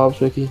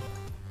lollipops, Ricky?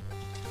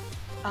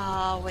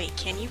 Wait,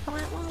 can you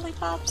plant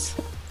lollipops?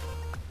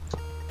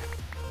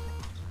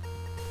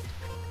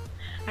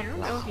 I don't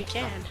know if you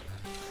can.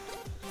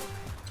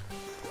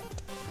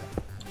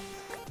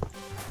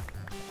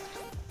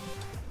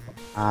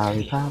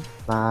 Lollipop,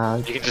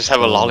 You can just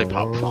have a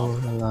lollipop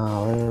farm.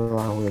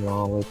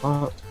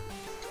 Lollipop.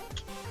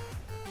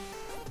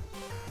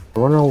 I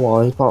want a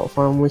lollipop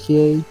farm with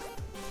you.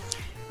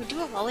 We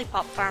do a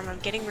lollipop farm. I'm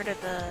getting rid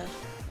of the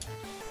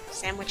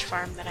sandwich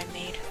farm that I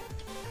made.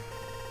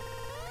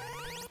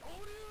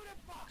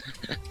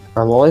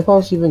 Are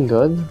lollipops even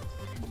good?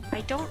 I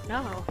don't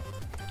know.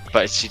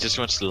 But she just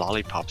wants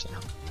lollipops now.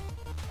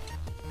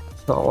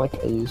 It's not like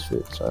I use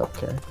fruit, so I don't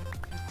care.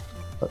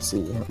 Let's see.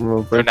 I'm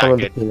gonna They're break some not of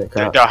the good. peanut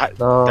crap.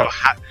 They'll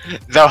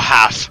No,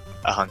 have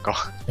a hunger.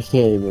 I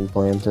can't even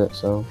plant it,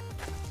 so.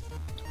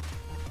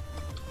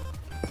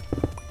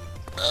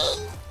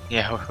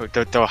 Yeah,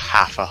 they'll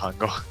have a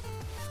hunger.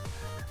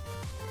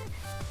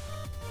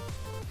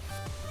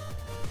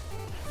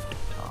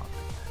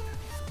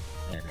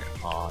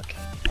 Oh, okay.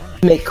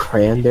 Make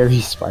cranberry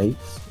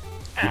spikes.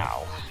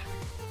 Ow.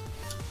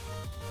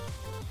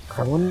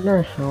 I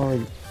wonder how.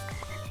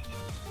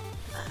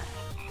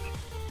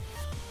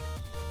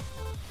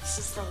 This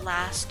is the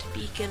last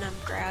beacon I'm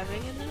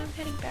grabbing, and then I'm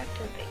heading back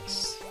to the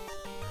base.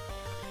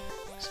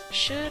 So I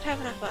should have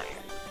enough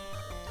iron.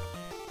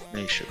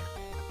 Make sure.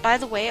 By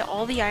the way,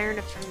 all the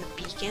iron from the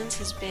beacons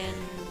has been,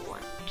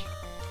 what?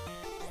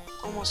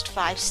 Almost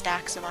 5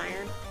 stacks of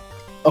iron.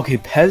 Okay,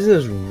 Pez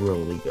is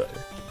really good.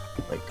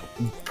 Like,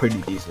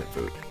 pretty decent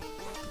food.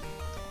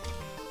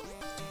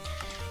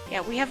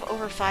 Yeah, we have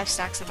over 5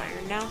 stacks of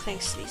iron now,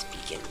 thanks to these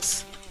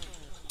beacons.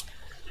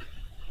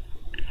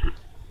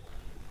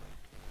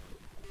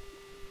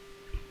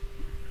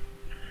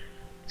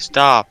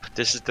 Stop!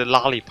 This is the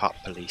lollipop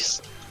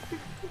police.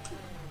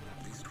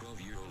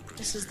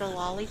 This is the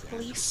lolly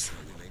police.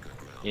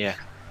 Yeah.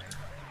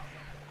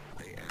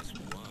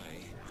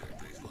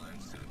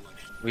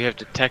 We have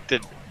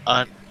detected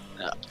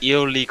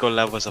illegal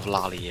levels of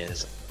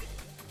lollyism.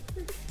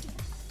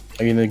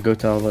 Are you gonna go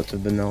tell that to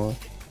Vanilla?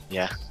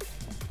 Yeah.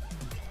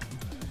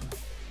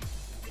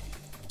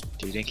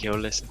 Do you think he'll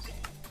listen?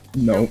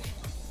 No.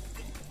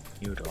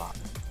 You do that.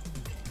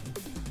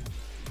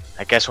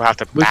 I guess we'll have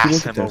to Wiki, bash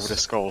look at him over the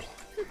this. skull.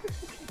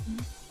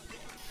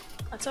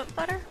 What's up,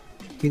 Butter?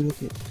 Hey, look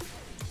at.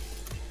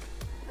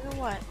 Look at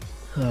what?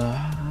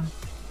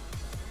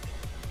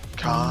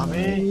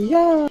 Kami?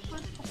 Yeah.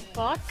 What the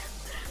fuck?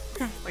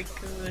 Oh my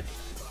god.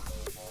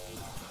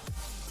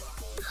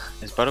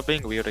 Is Butter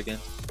being weird again?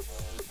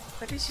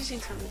 Butter's using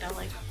something to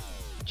like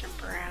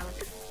jump around.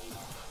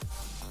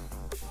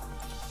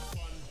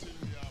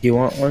 You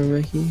want one,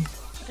 Mickey?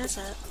 What is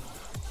it?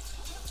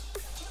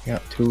 I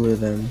got 2 of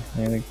them.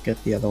 I gotta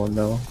get the other one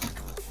though.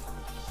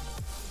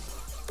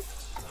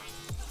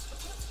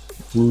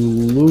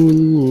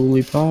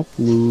 Lollipop,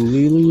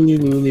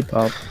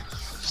 lollipop.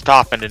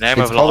 Stop in the name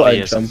It's of called a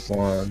lollyism. jump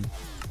wand.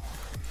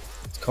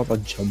 It's called a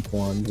jump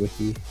wand,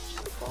 Wiki.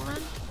 Hold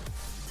on.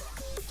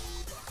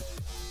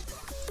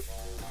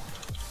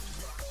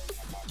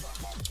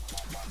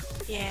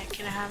 Yeah,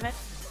 can I have it?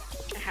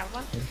 Can I have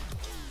one?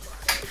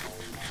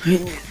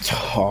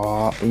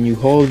 And you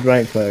hold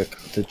right click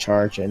to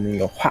charge it and then you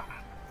go ha.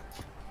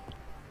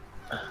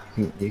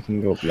 You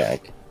can go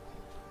black.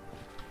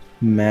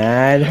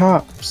 Mad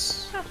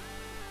hops.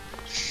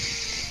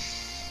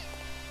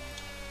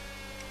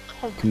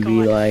 Oh my Can god.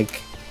 be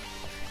like,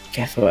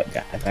 guess what,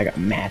 guys? I got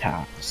mad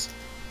hops.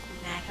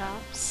 Mad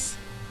Hops.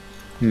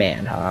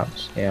 Mad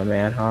hops. Yeah,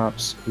 mad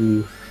hops.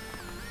 Ooh.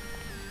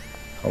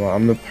 Hold on,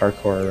 I'm gonna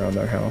parkour around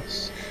our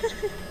house.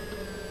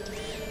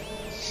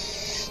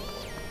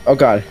 Oh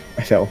god,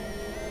 I fell.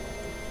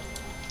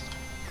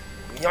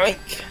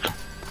 Yoink!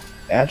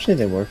 Actually,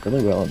 they work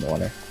really well in the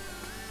water.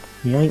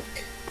 Yoink!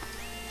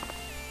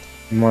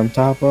 I'm on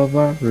top of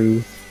our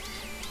roof.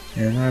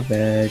 In our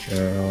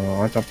bedroom.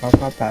 On top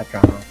of our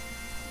bedroom.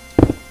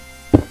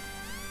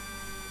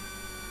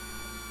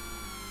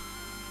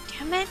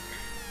 Damn it.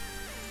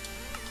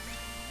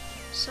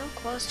 So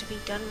close to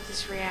being done with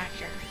this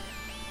reactor.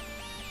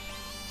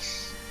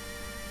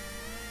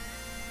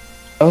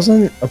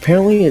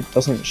 Apparently it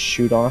doesn't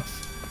shoot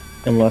off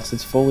unless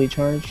it's fully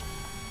charged.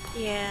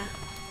 Yeah.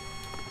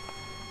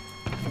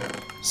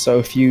 So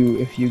if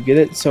you get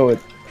it so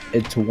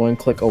it's 1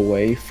 click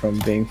away from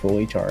being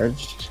fully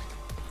charged.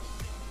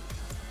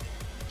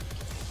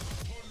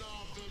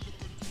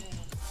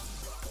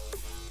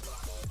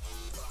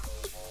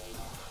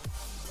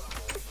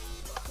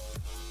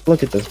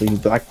 Look at this, we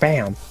black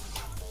bam.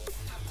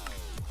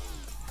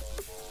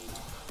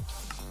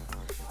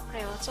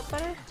 Hey, what's up,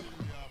 Butter?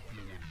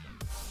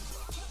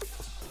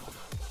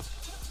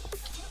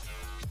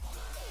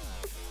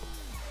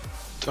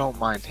 Don't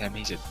mind him,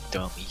 he's a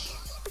dummy.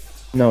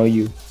 No,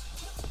 you.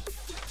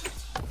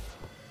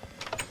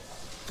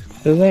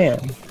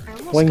 Shazam. I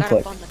almost Wing got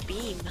click. up on the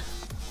beam.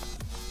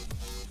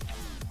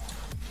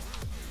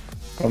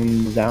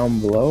 From down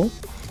below.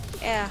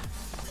 Yeah.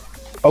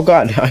 Oh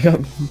god, I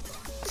got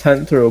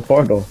sent through a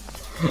portal.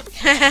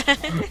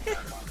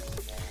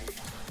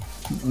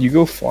 You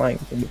go flying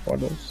through the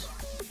portals.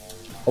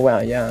 Oh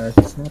wow, yeah,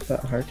 it's not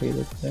that hard to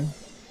get there.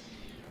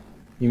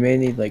 You may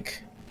need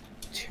like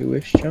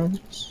 2-ish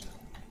jumps.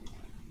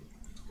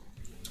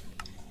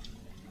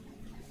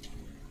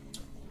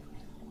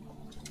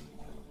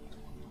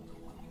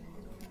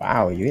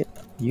 Wow, you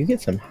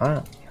get some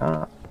hot.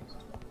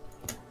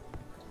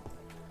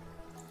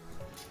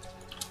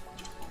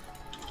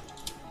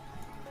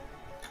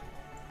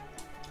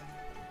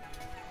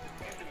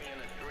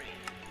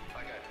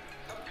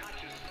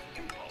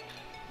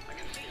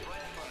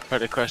 But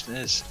the question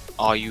is,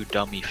 are you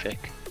dummy fic?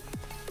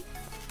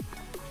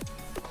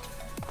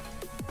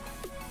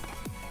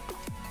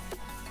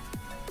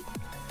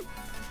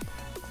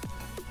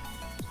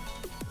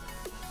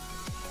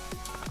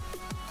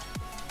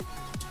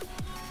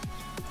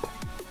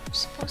 I'm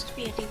supposed to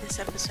be ending this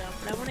episode,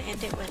 but I want to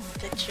end it with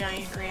the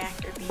giant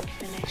reactor being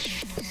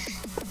finished.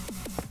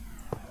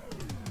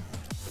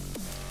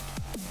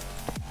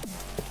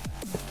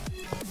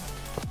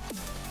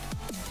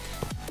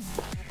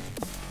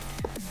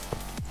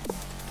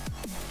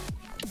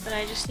 But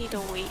I just need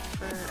to wait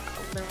for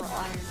a little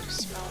iron to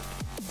smelt.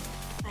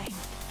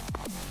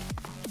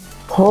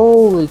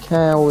 Holy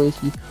cow,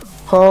 Wiki.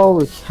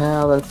 Holy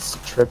cow, that's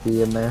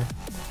trippy in there.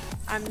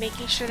 I'm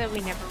making sure that we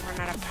never run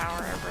out of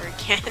power ever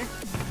again.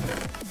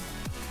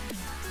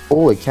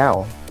 Holy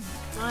cow.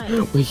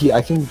 What? Wiki,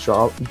 I can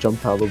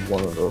jump out of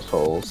one of those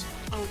holes.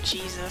 Oh,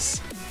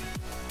 Jesus.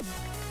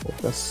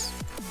 Focus.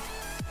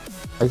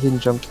 I can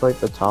jump to like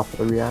the top of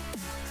the reactor.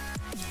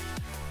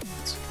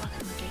 It's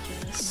fucking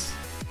ridiculous.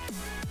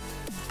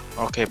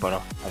 Okay,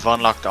 but I've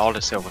unlocked all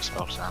the silver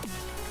spells now.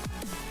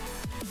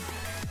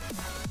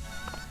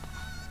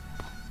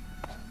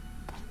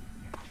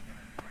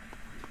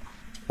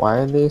 Why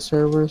are they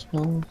server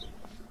spells?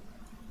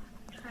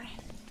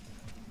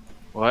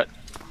 What?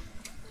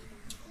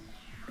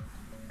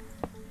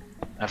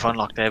 I've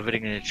unlocked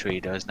everything in the tree,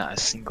 there's not a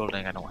single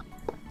thing I don't want.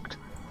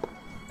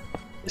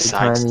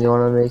 Besides, Tiny, you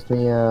wanna make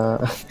me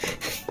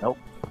Nope.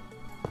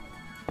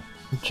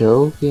 I'm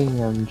joking,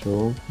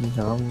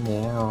 calm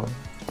down.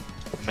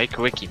 make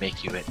Wiki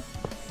make you it.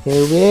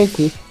 Hey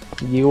Wiki,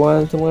 You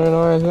wanted to learn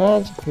Ars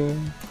Magica. Do you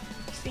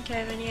think I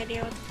have any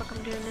idea what the fuck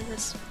I'm doing in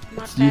this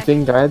mod Do you pack?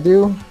 think I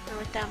do? Or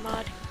with that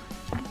mod?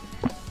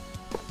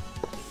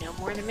 You know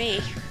more than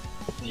me.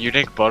 You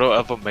think bottle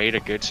ever made a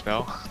good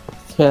spell?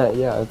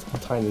 Yeah, it's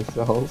tiny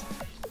cells.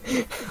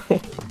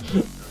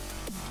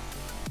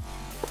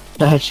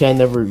 Actually, I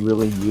never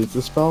really used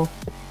the spell.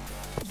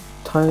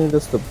 Tiny,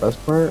 that's the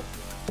best part.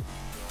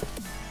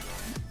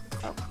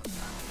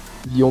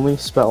 The only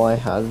spell I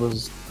had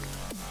was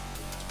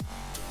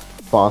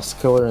boss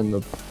killer and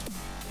the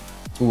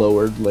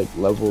lowered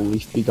level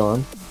leaf be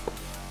gone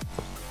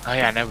Oh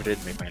yeah, I never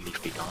did make my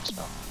leaf be gone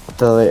spell.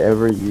 that I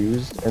ever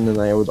used, and then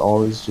I would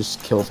always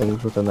just kill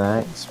things with an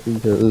axe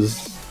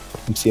because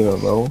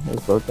CMMO is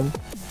broken.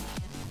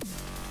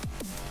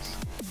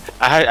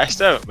 I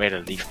still haven't made a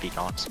leaf be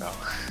gone spell.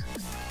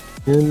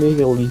 You didn't make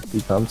a leaf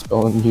be gone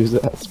spell and use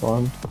it at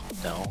spawn.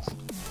 No.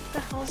 What the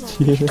hell's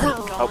a leaf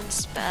gone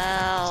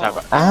spell?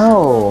 Sorry,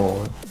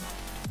 Ow!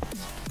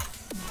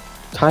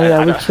 Tiny,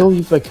 I would kill you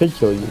if I could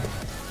kill you.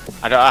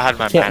 I had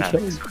my Can't mana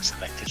kill link you.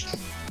 selected.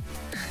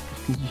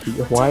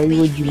 Why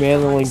would you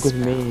mana link with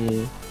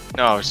me?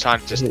 No, I was trying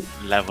to just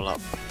level up.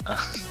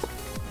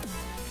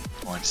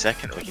 1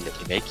 second, we can let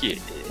you make it.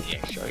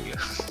 Yeah, show you.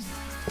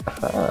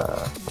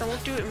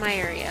 Don't do it in my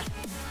area.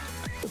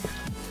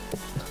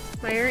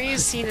 My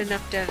area's seen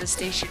enough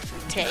devastation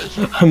from Tay.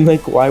 I'm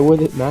like, why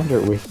would it matter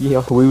with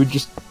you? We would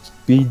just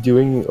be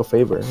doing you a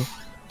favor.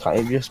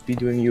 Tiny just be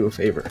doing you a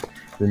favor.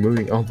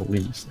 Removing all the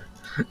leaves.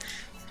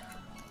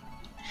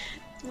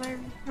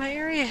 My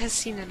area has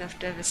seen enough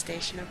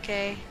devastation,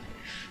 okay?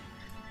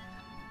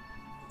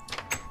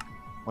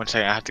 1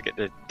 second, I have to get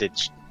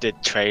the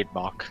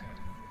trademark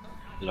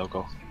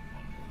logo.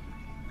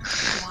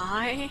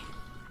 Why?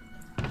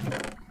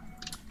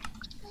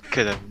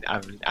 Because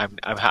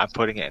I'm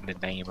putting it in the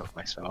name of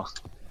my spell.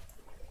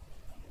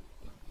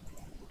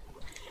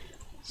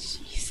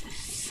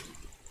 Jesus.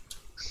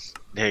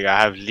 There you go,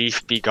 I have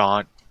Leaf Be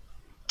Gone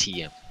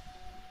TM.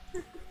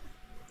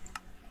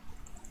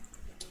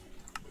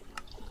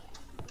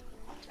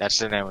 That's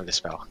the name of the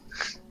spell.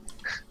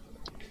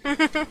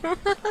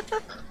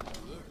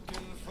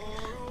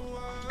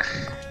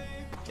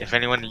 If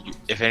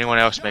anyone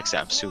else makes it,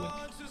 I'm suing.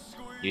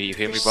 You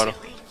hear me, Bottle?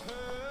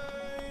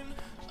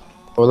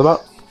 What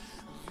about?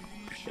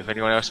 If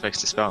anyone else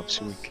makes the spell, I'm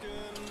suing.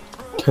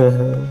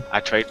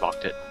 I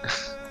trademarked it.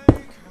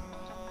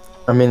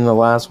 I mean, the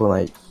last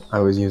one I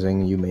was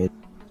using, you made.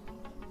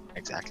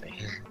 Exactly.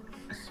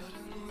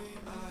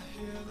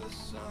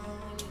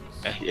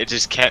 It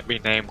just can't be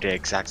named the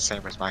exact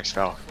same as my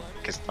spell,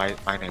 because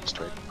my name's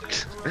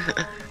trademarked.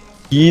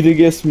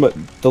 Yeetagus,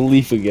 the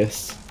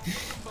Leafagus.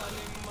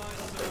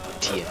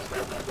 TM.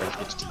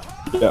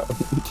 Yeah,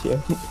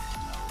 yeah.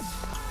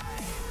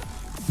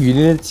 You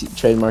didn't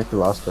trademark the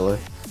Lost Killer.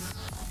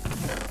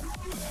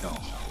 No.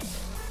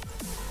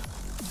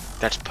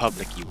 That's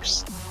public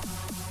use.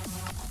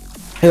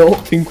 I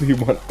don't think we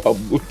want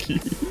public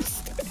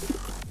use.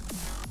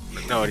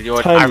 No, you know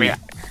what?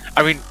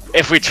 I mean,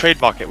 if we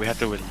trademark it, we have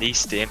to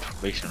release the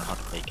information on how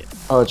to make it.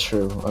 Oh,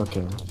 true.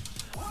 Okay.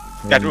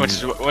 That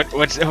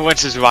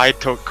once is right,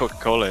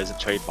 Coca-Cola isn't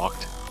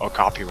trademarked or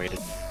copyrighted.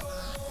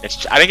 I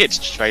think it's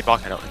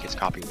trademarked. I don't think it's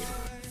copyrighted.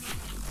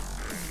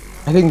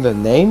 I think the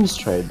name's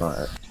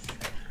trademark,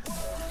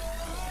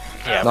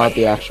 Yeah, not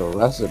the actual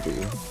recipe.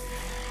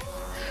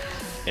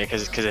 Yeah,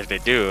 because if they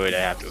do, they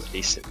have to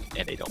release it,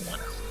 and they don't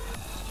want to.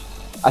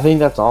 I think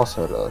that's all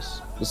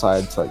sodas,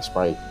 besides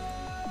Sprite.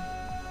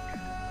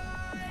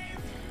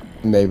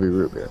 Maybe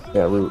root beer.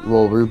 Yeah,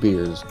 root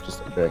beer is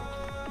just a drink.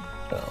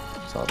 No,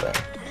 it's not bad.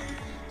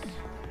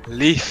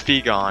 Leaf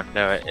Be Gone,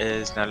 there it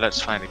is. Now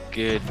let's find a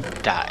good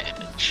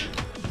damage.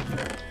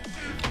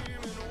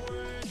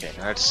 Okay,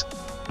 now let's.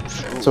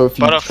 So if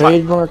you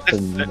trademark the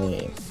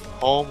name,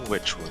 Home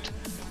Witchwood.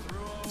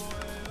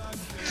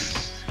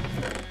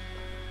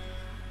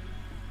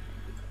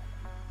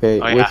 okay,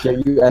 Oh, which yeah. are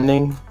you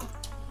ending?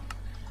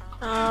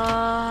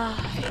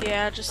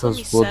 Yeah, just let me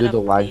Because we'll set do up the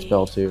lag the...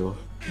 spell too.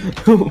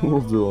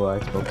 We'll do the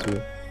lag spell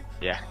too.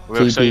 Yeah,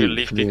 we'll show you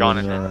Leaf Be Gone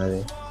already.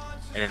 and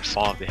then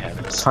Fall of the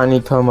Heavens.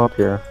 Tiny, come up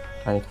here.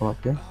 Tiny, come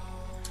up here.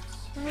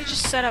 Let me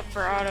just set up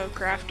for auto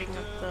crafting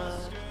of the...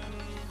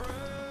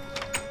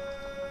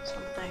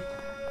 something.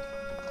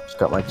 Just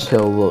got my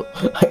chill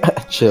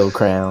chill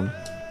crown.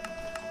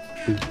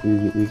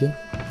 Ooga.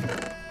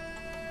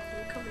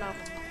 I'm coming up.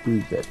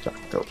 Ooga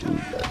chakra,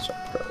 ooga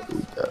chakra,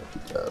 ooga.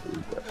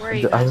 Where are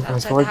you I guys? feel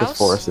Outside like the this house?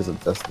 forest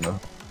isn't this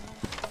enough.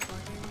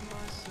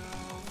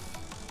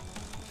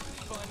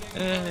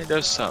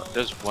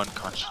 There's one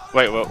country.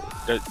 Wait,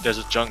 there's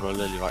a jungle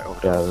lily right over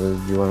there. Yeah,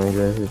 do you want me to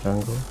go to the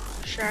jungle?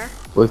 Sure.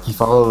 Look, you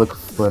follow the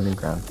floating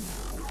ground.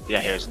 Yeah,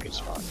 here's a good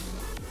spot.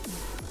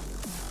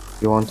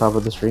 You on top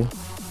of this tree?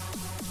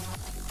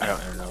 I don't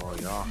even know where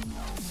you are.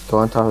 Go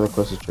on top of the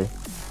closest tree.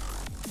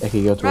 If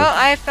you go to Well,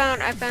 I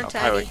found Oh, Teddy.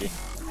 hi, Wiki.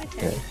 Hi,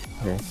 Teddy.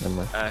 Okay, never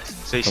mind.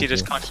 So you see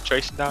this Okay.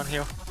 concentration down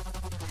here?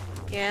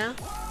 Yeah?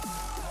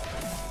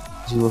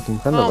 As you look in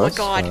front Oh of my us,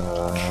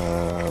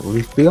 God.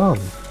 Leaf Beyond.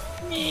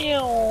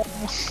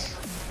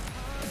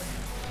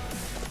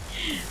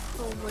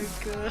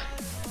 god.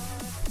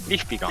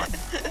 Leaf be gone.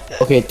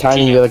 Okay,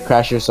 Tiny, you gotta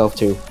crash yourself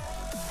too.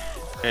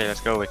 Okay, let's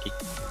go, Wiki.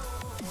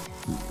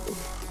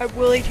 I'm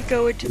willing to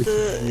go into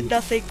the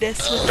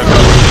nothingness with the...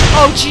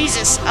 Oh,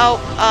 Jesus! Oh,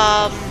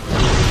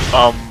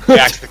 We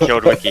actually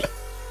killed Wiki.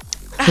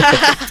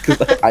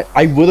 Cause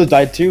I would have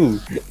died too.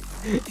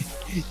 I'm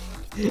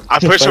pretty If I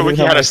sure didn't Wiki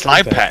have had my a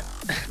slime pet.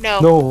 pet. No.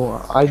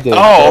 No, I did.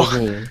 Oh.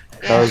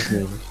 That was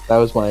me. That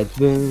was me. That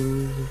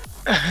was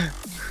my.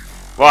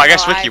 Well, I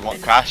guess No, Wiki I've won't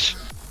been- crash.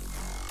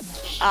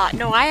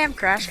 No, I am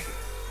crashing.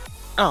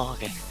 Oh,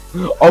 okay.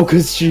 Oh,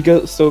 cause she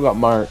still got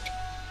marked.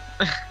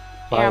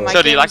 Yeah, my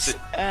So do you like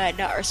game's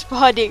not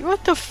responding.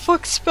 What the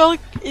fuck spell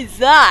is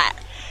that?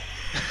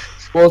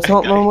 Well, it's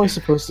not normally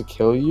supposed to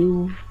kill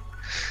you.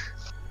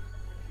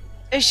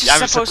 It's Yeah,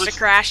 just I'm supposed to supposed-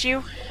 crash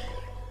you.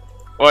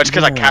 Well, it's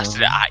because I Yeah.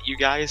 casted it at you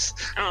guys.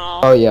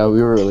 Oh. Oh yeah,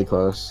 we were really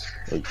close.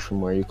 Like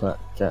from where you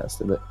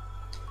casted it.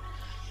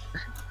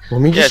 Let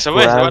me Yeah, just so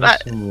wait, so grab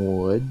that- some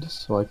wood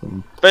so I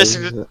can.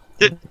 Basically,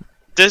 pose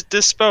it.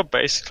 This spell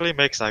basically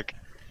makes like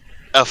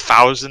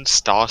 1,000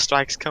 star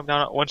strikes come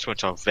down at once,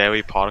 which are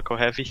very particle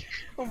heavy.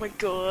 Oh my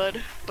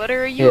god.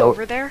 Butter, are you Hey,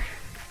 over there?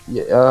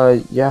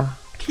 Yeah.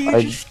 Can you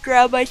I- just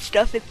grab my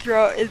stuff and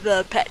throw it in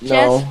the pet chest?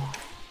 No.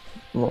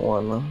 I don't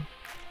wanna.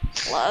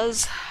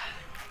 Luz.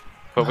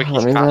 But Let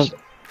Wiki's me grab- crashing.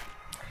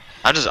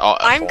 I'm just alt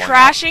I'm F4 now.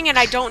 crashing and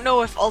I don't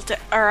know if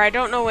I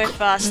don't know if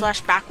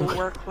slash back will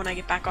work when I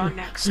get back on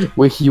next.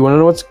 Wait, you wanna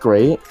know what's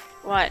great?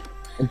 What?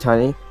 And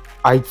Tiny,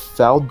 I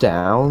fell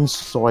down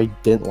so I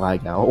didn't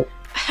lag out.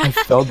 I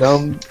fell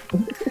down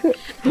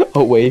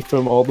away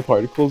from all the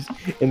particles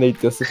and they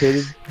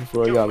dissipated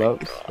before I Oh got my up.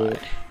 God.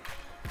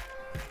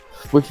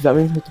 Wait, that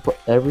means I have to put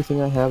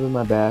everything I have in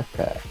my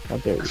backpack. How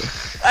dare you?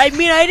 I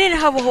mean, I didn't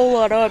have a whole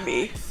lot on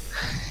me.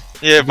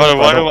 Yeah, but I but I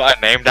wonder don't- what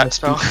I named that Let's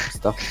spell. keep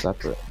stuff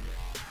separate.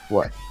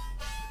 What?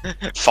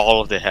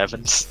 Fall of the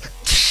Heavens.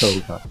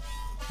 Oh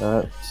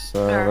god.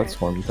 That's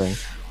one thing.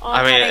 Well, I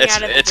I'm mean, heading it's-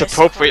 out of the it's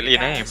Discord, appropriately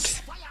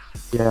guys.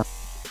 Yeah.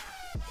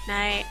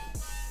 Night.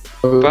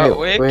 But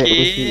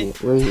Wiki.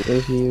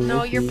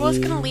 No, you're both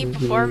gonna leave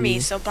before me,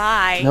 so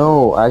bye.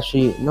 No,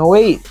 actually, no,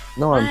 wait.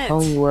 No, I'm What?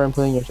 telling you where I'm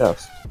putting your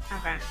chest.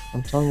 Okay.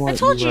 I'm telling you I what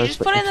told you, where just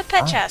put it in the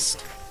pet Ah,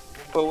 chest.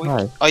 But Wiki,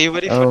 Why? are you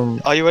ready for?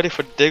 Are you ready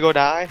for dig or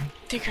die?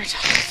 Digger,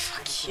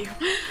 fuck you.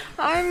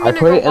 I'm I gonna put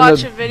go it in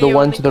watch a video. the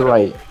one and to then the go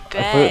right. to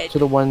I put bed. it to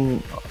the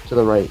one to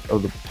the right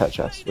of the pet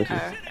chest. Wiki.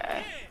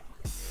 Okay.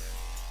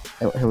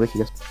 Hey, Wiki,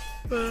 guess.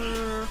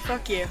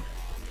 Fuck you.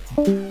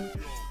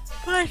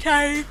 Bye,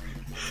 Tiny.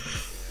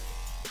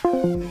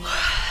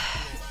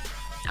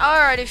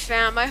 Alrighty,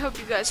 fam. I hope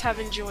you guys have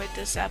enjoyed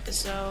this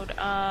episode.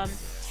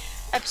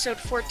 Episode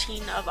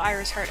 14 of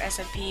Irisheart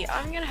SMP.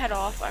 I'm gonna head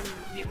off. I'm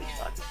really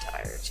fucking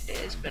tired today.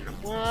 It's been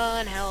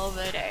one hell of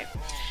a day.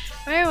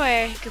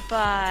 Anyway,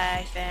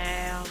 goodbye,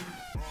 fam.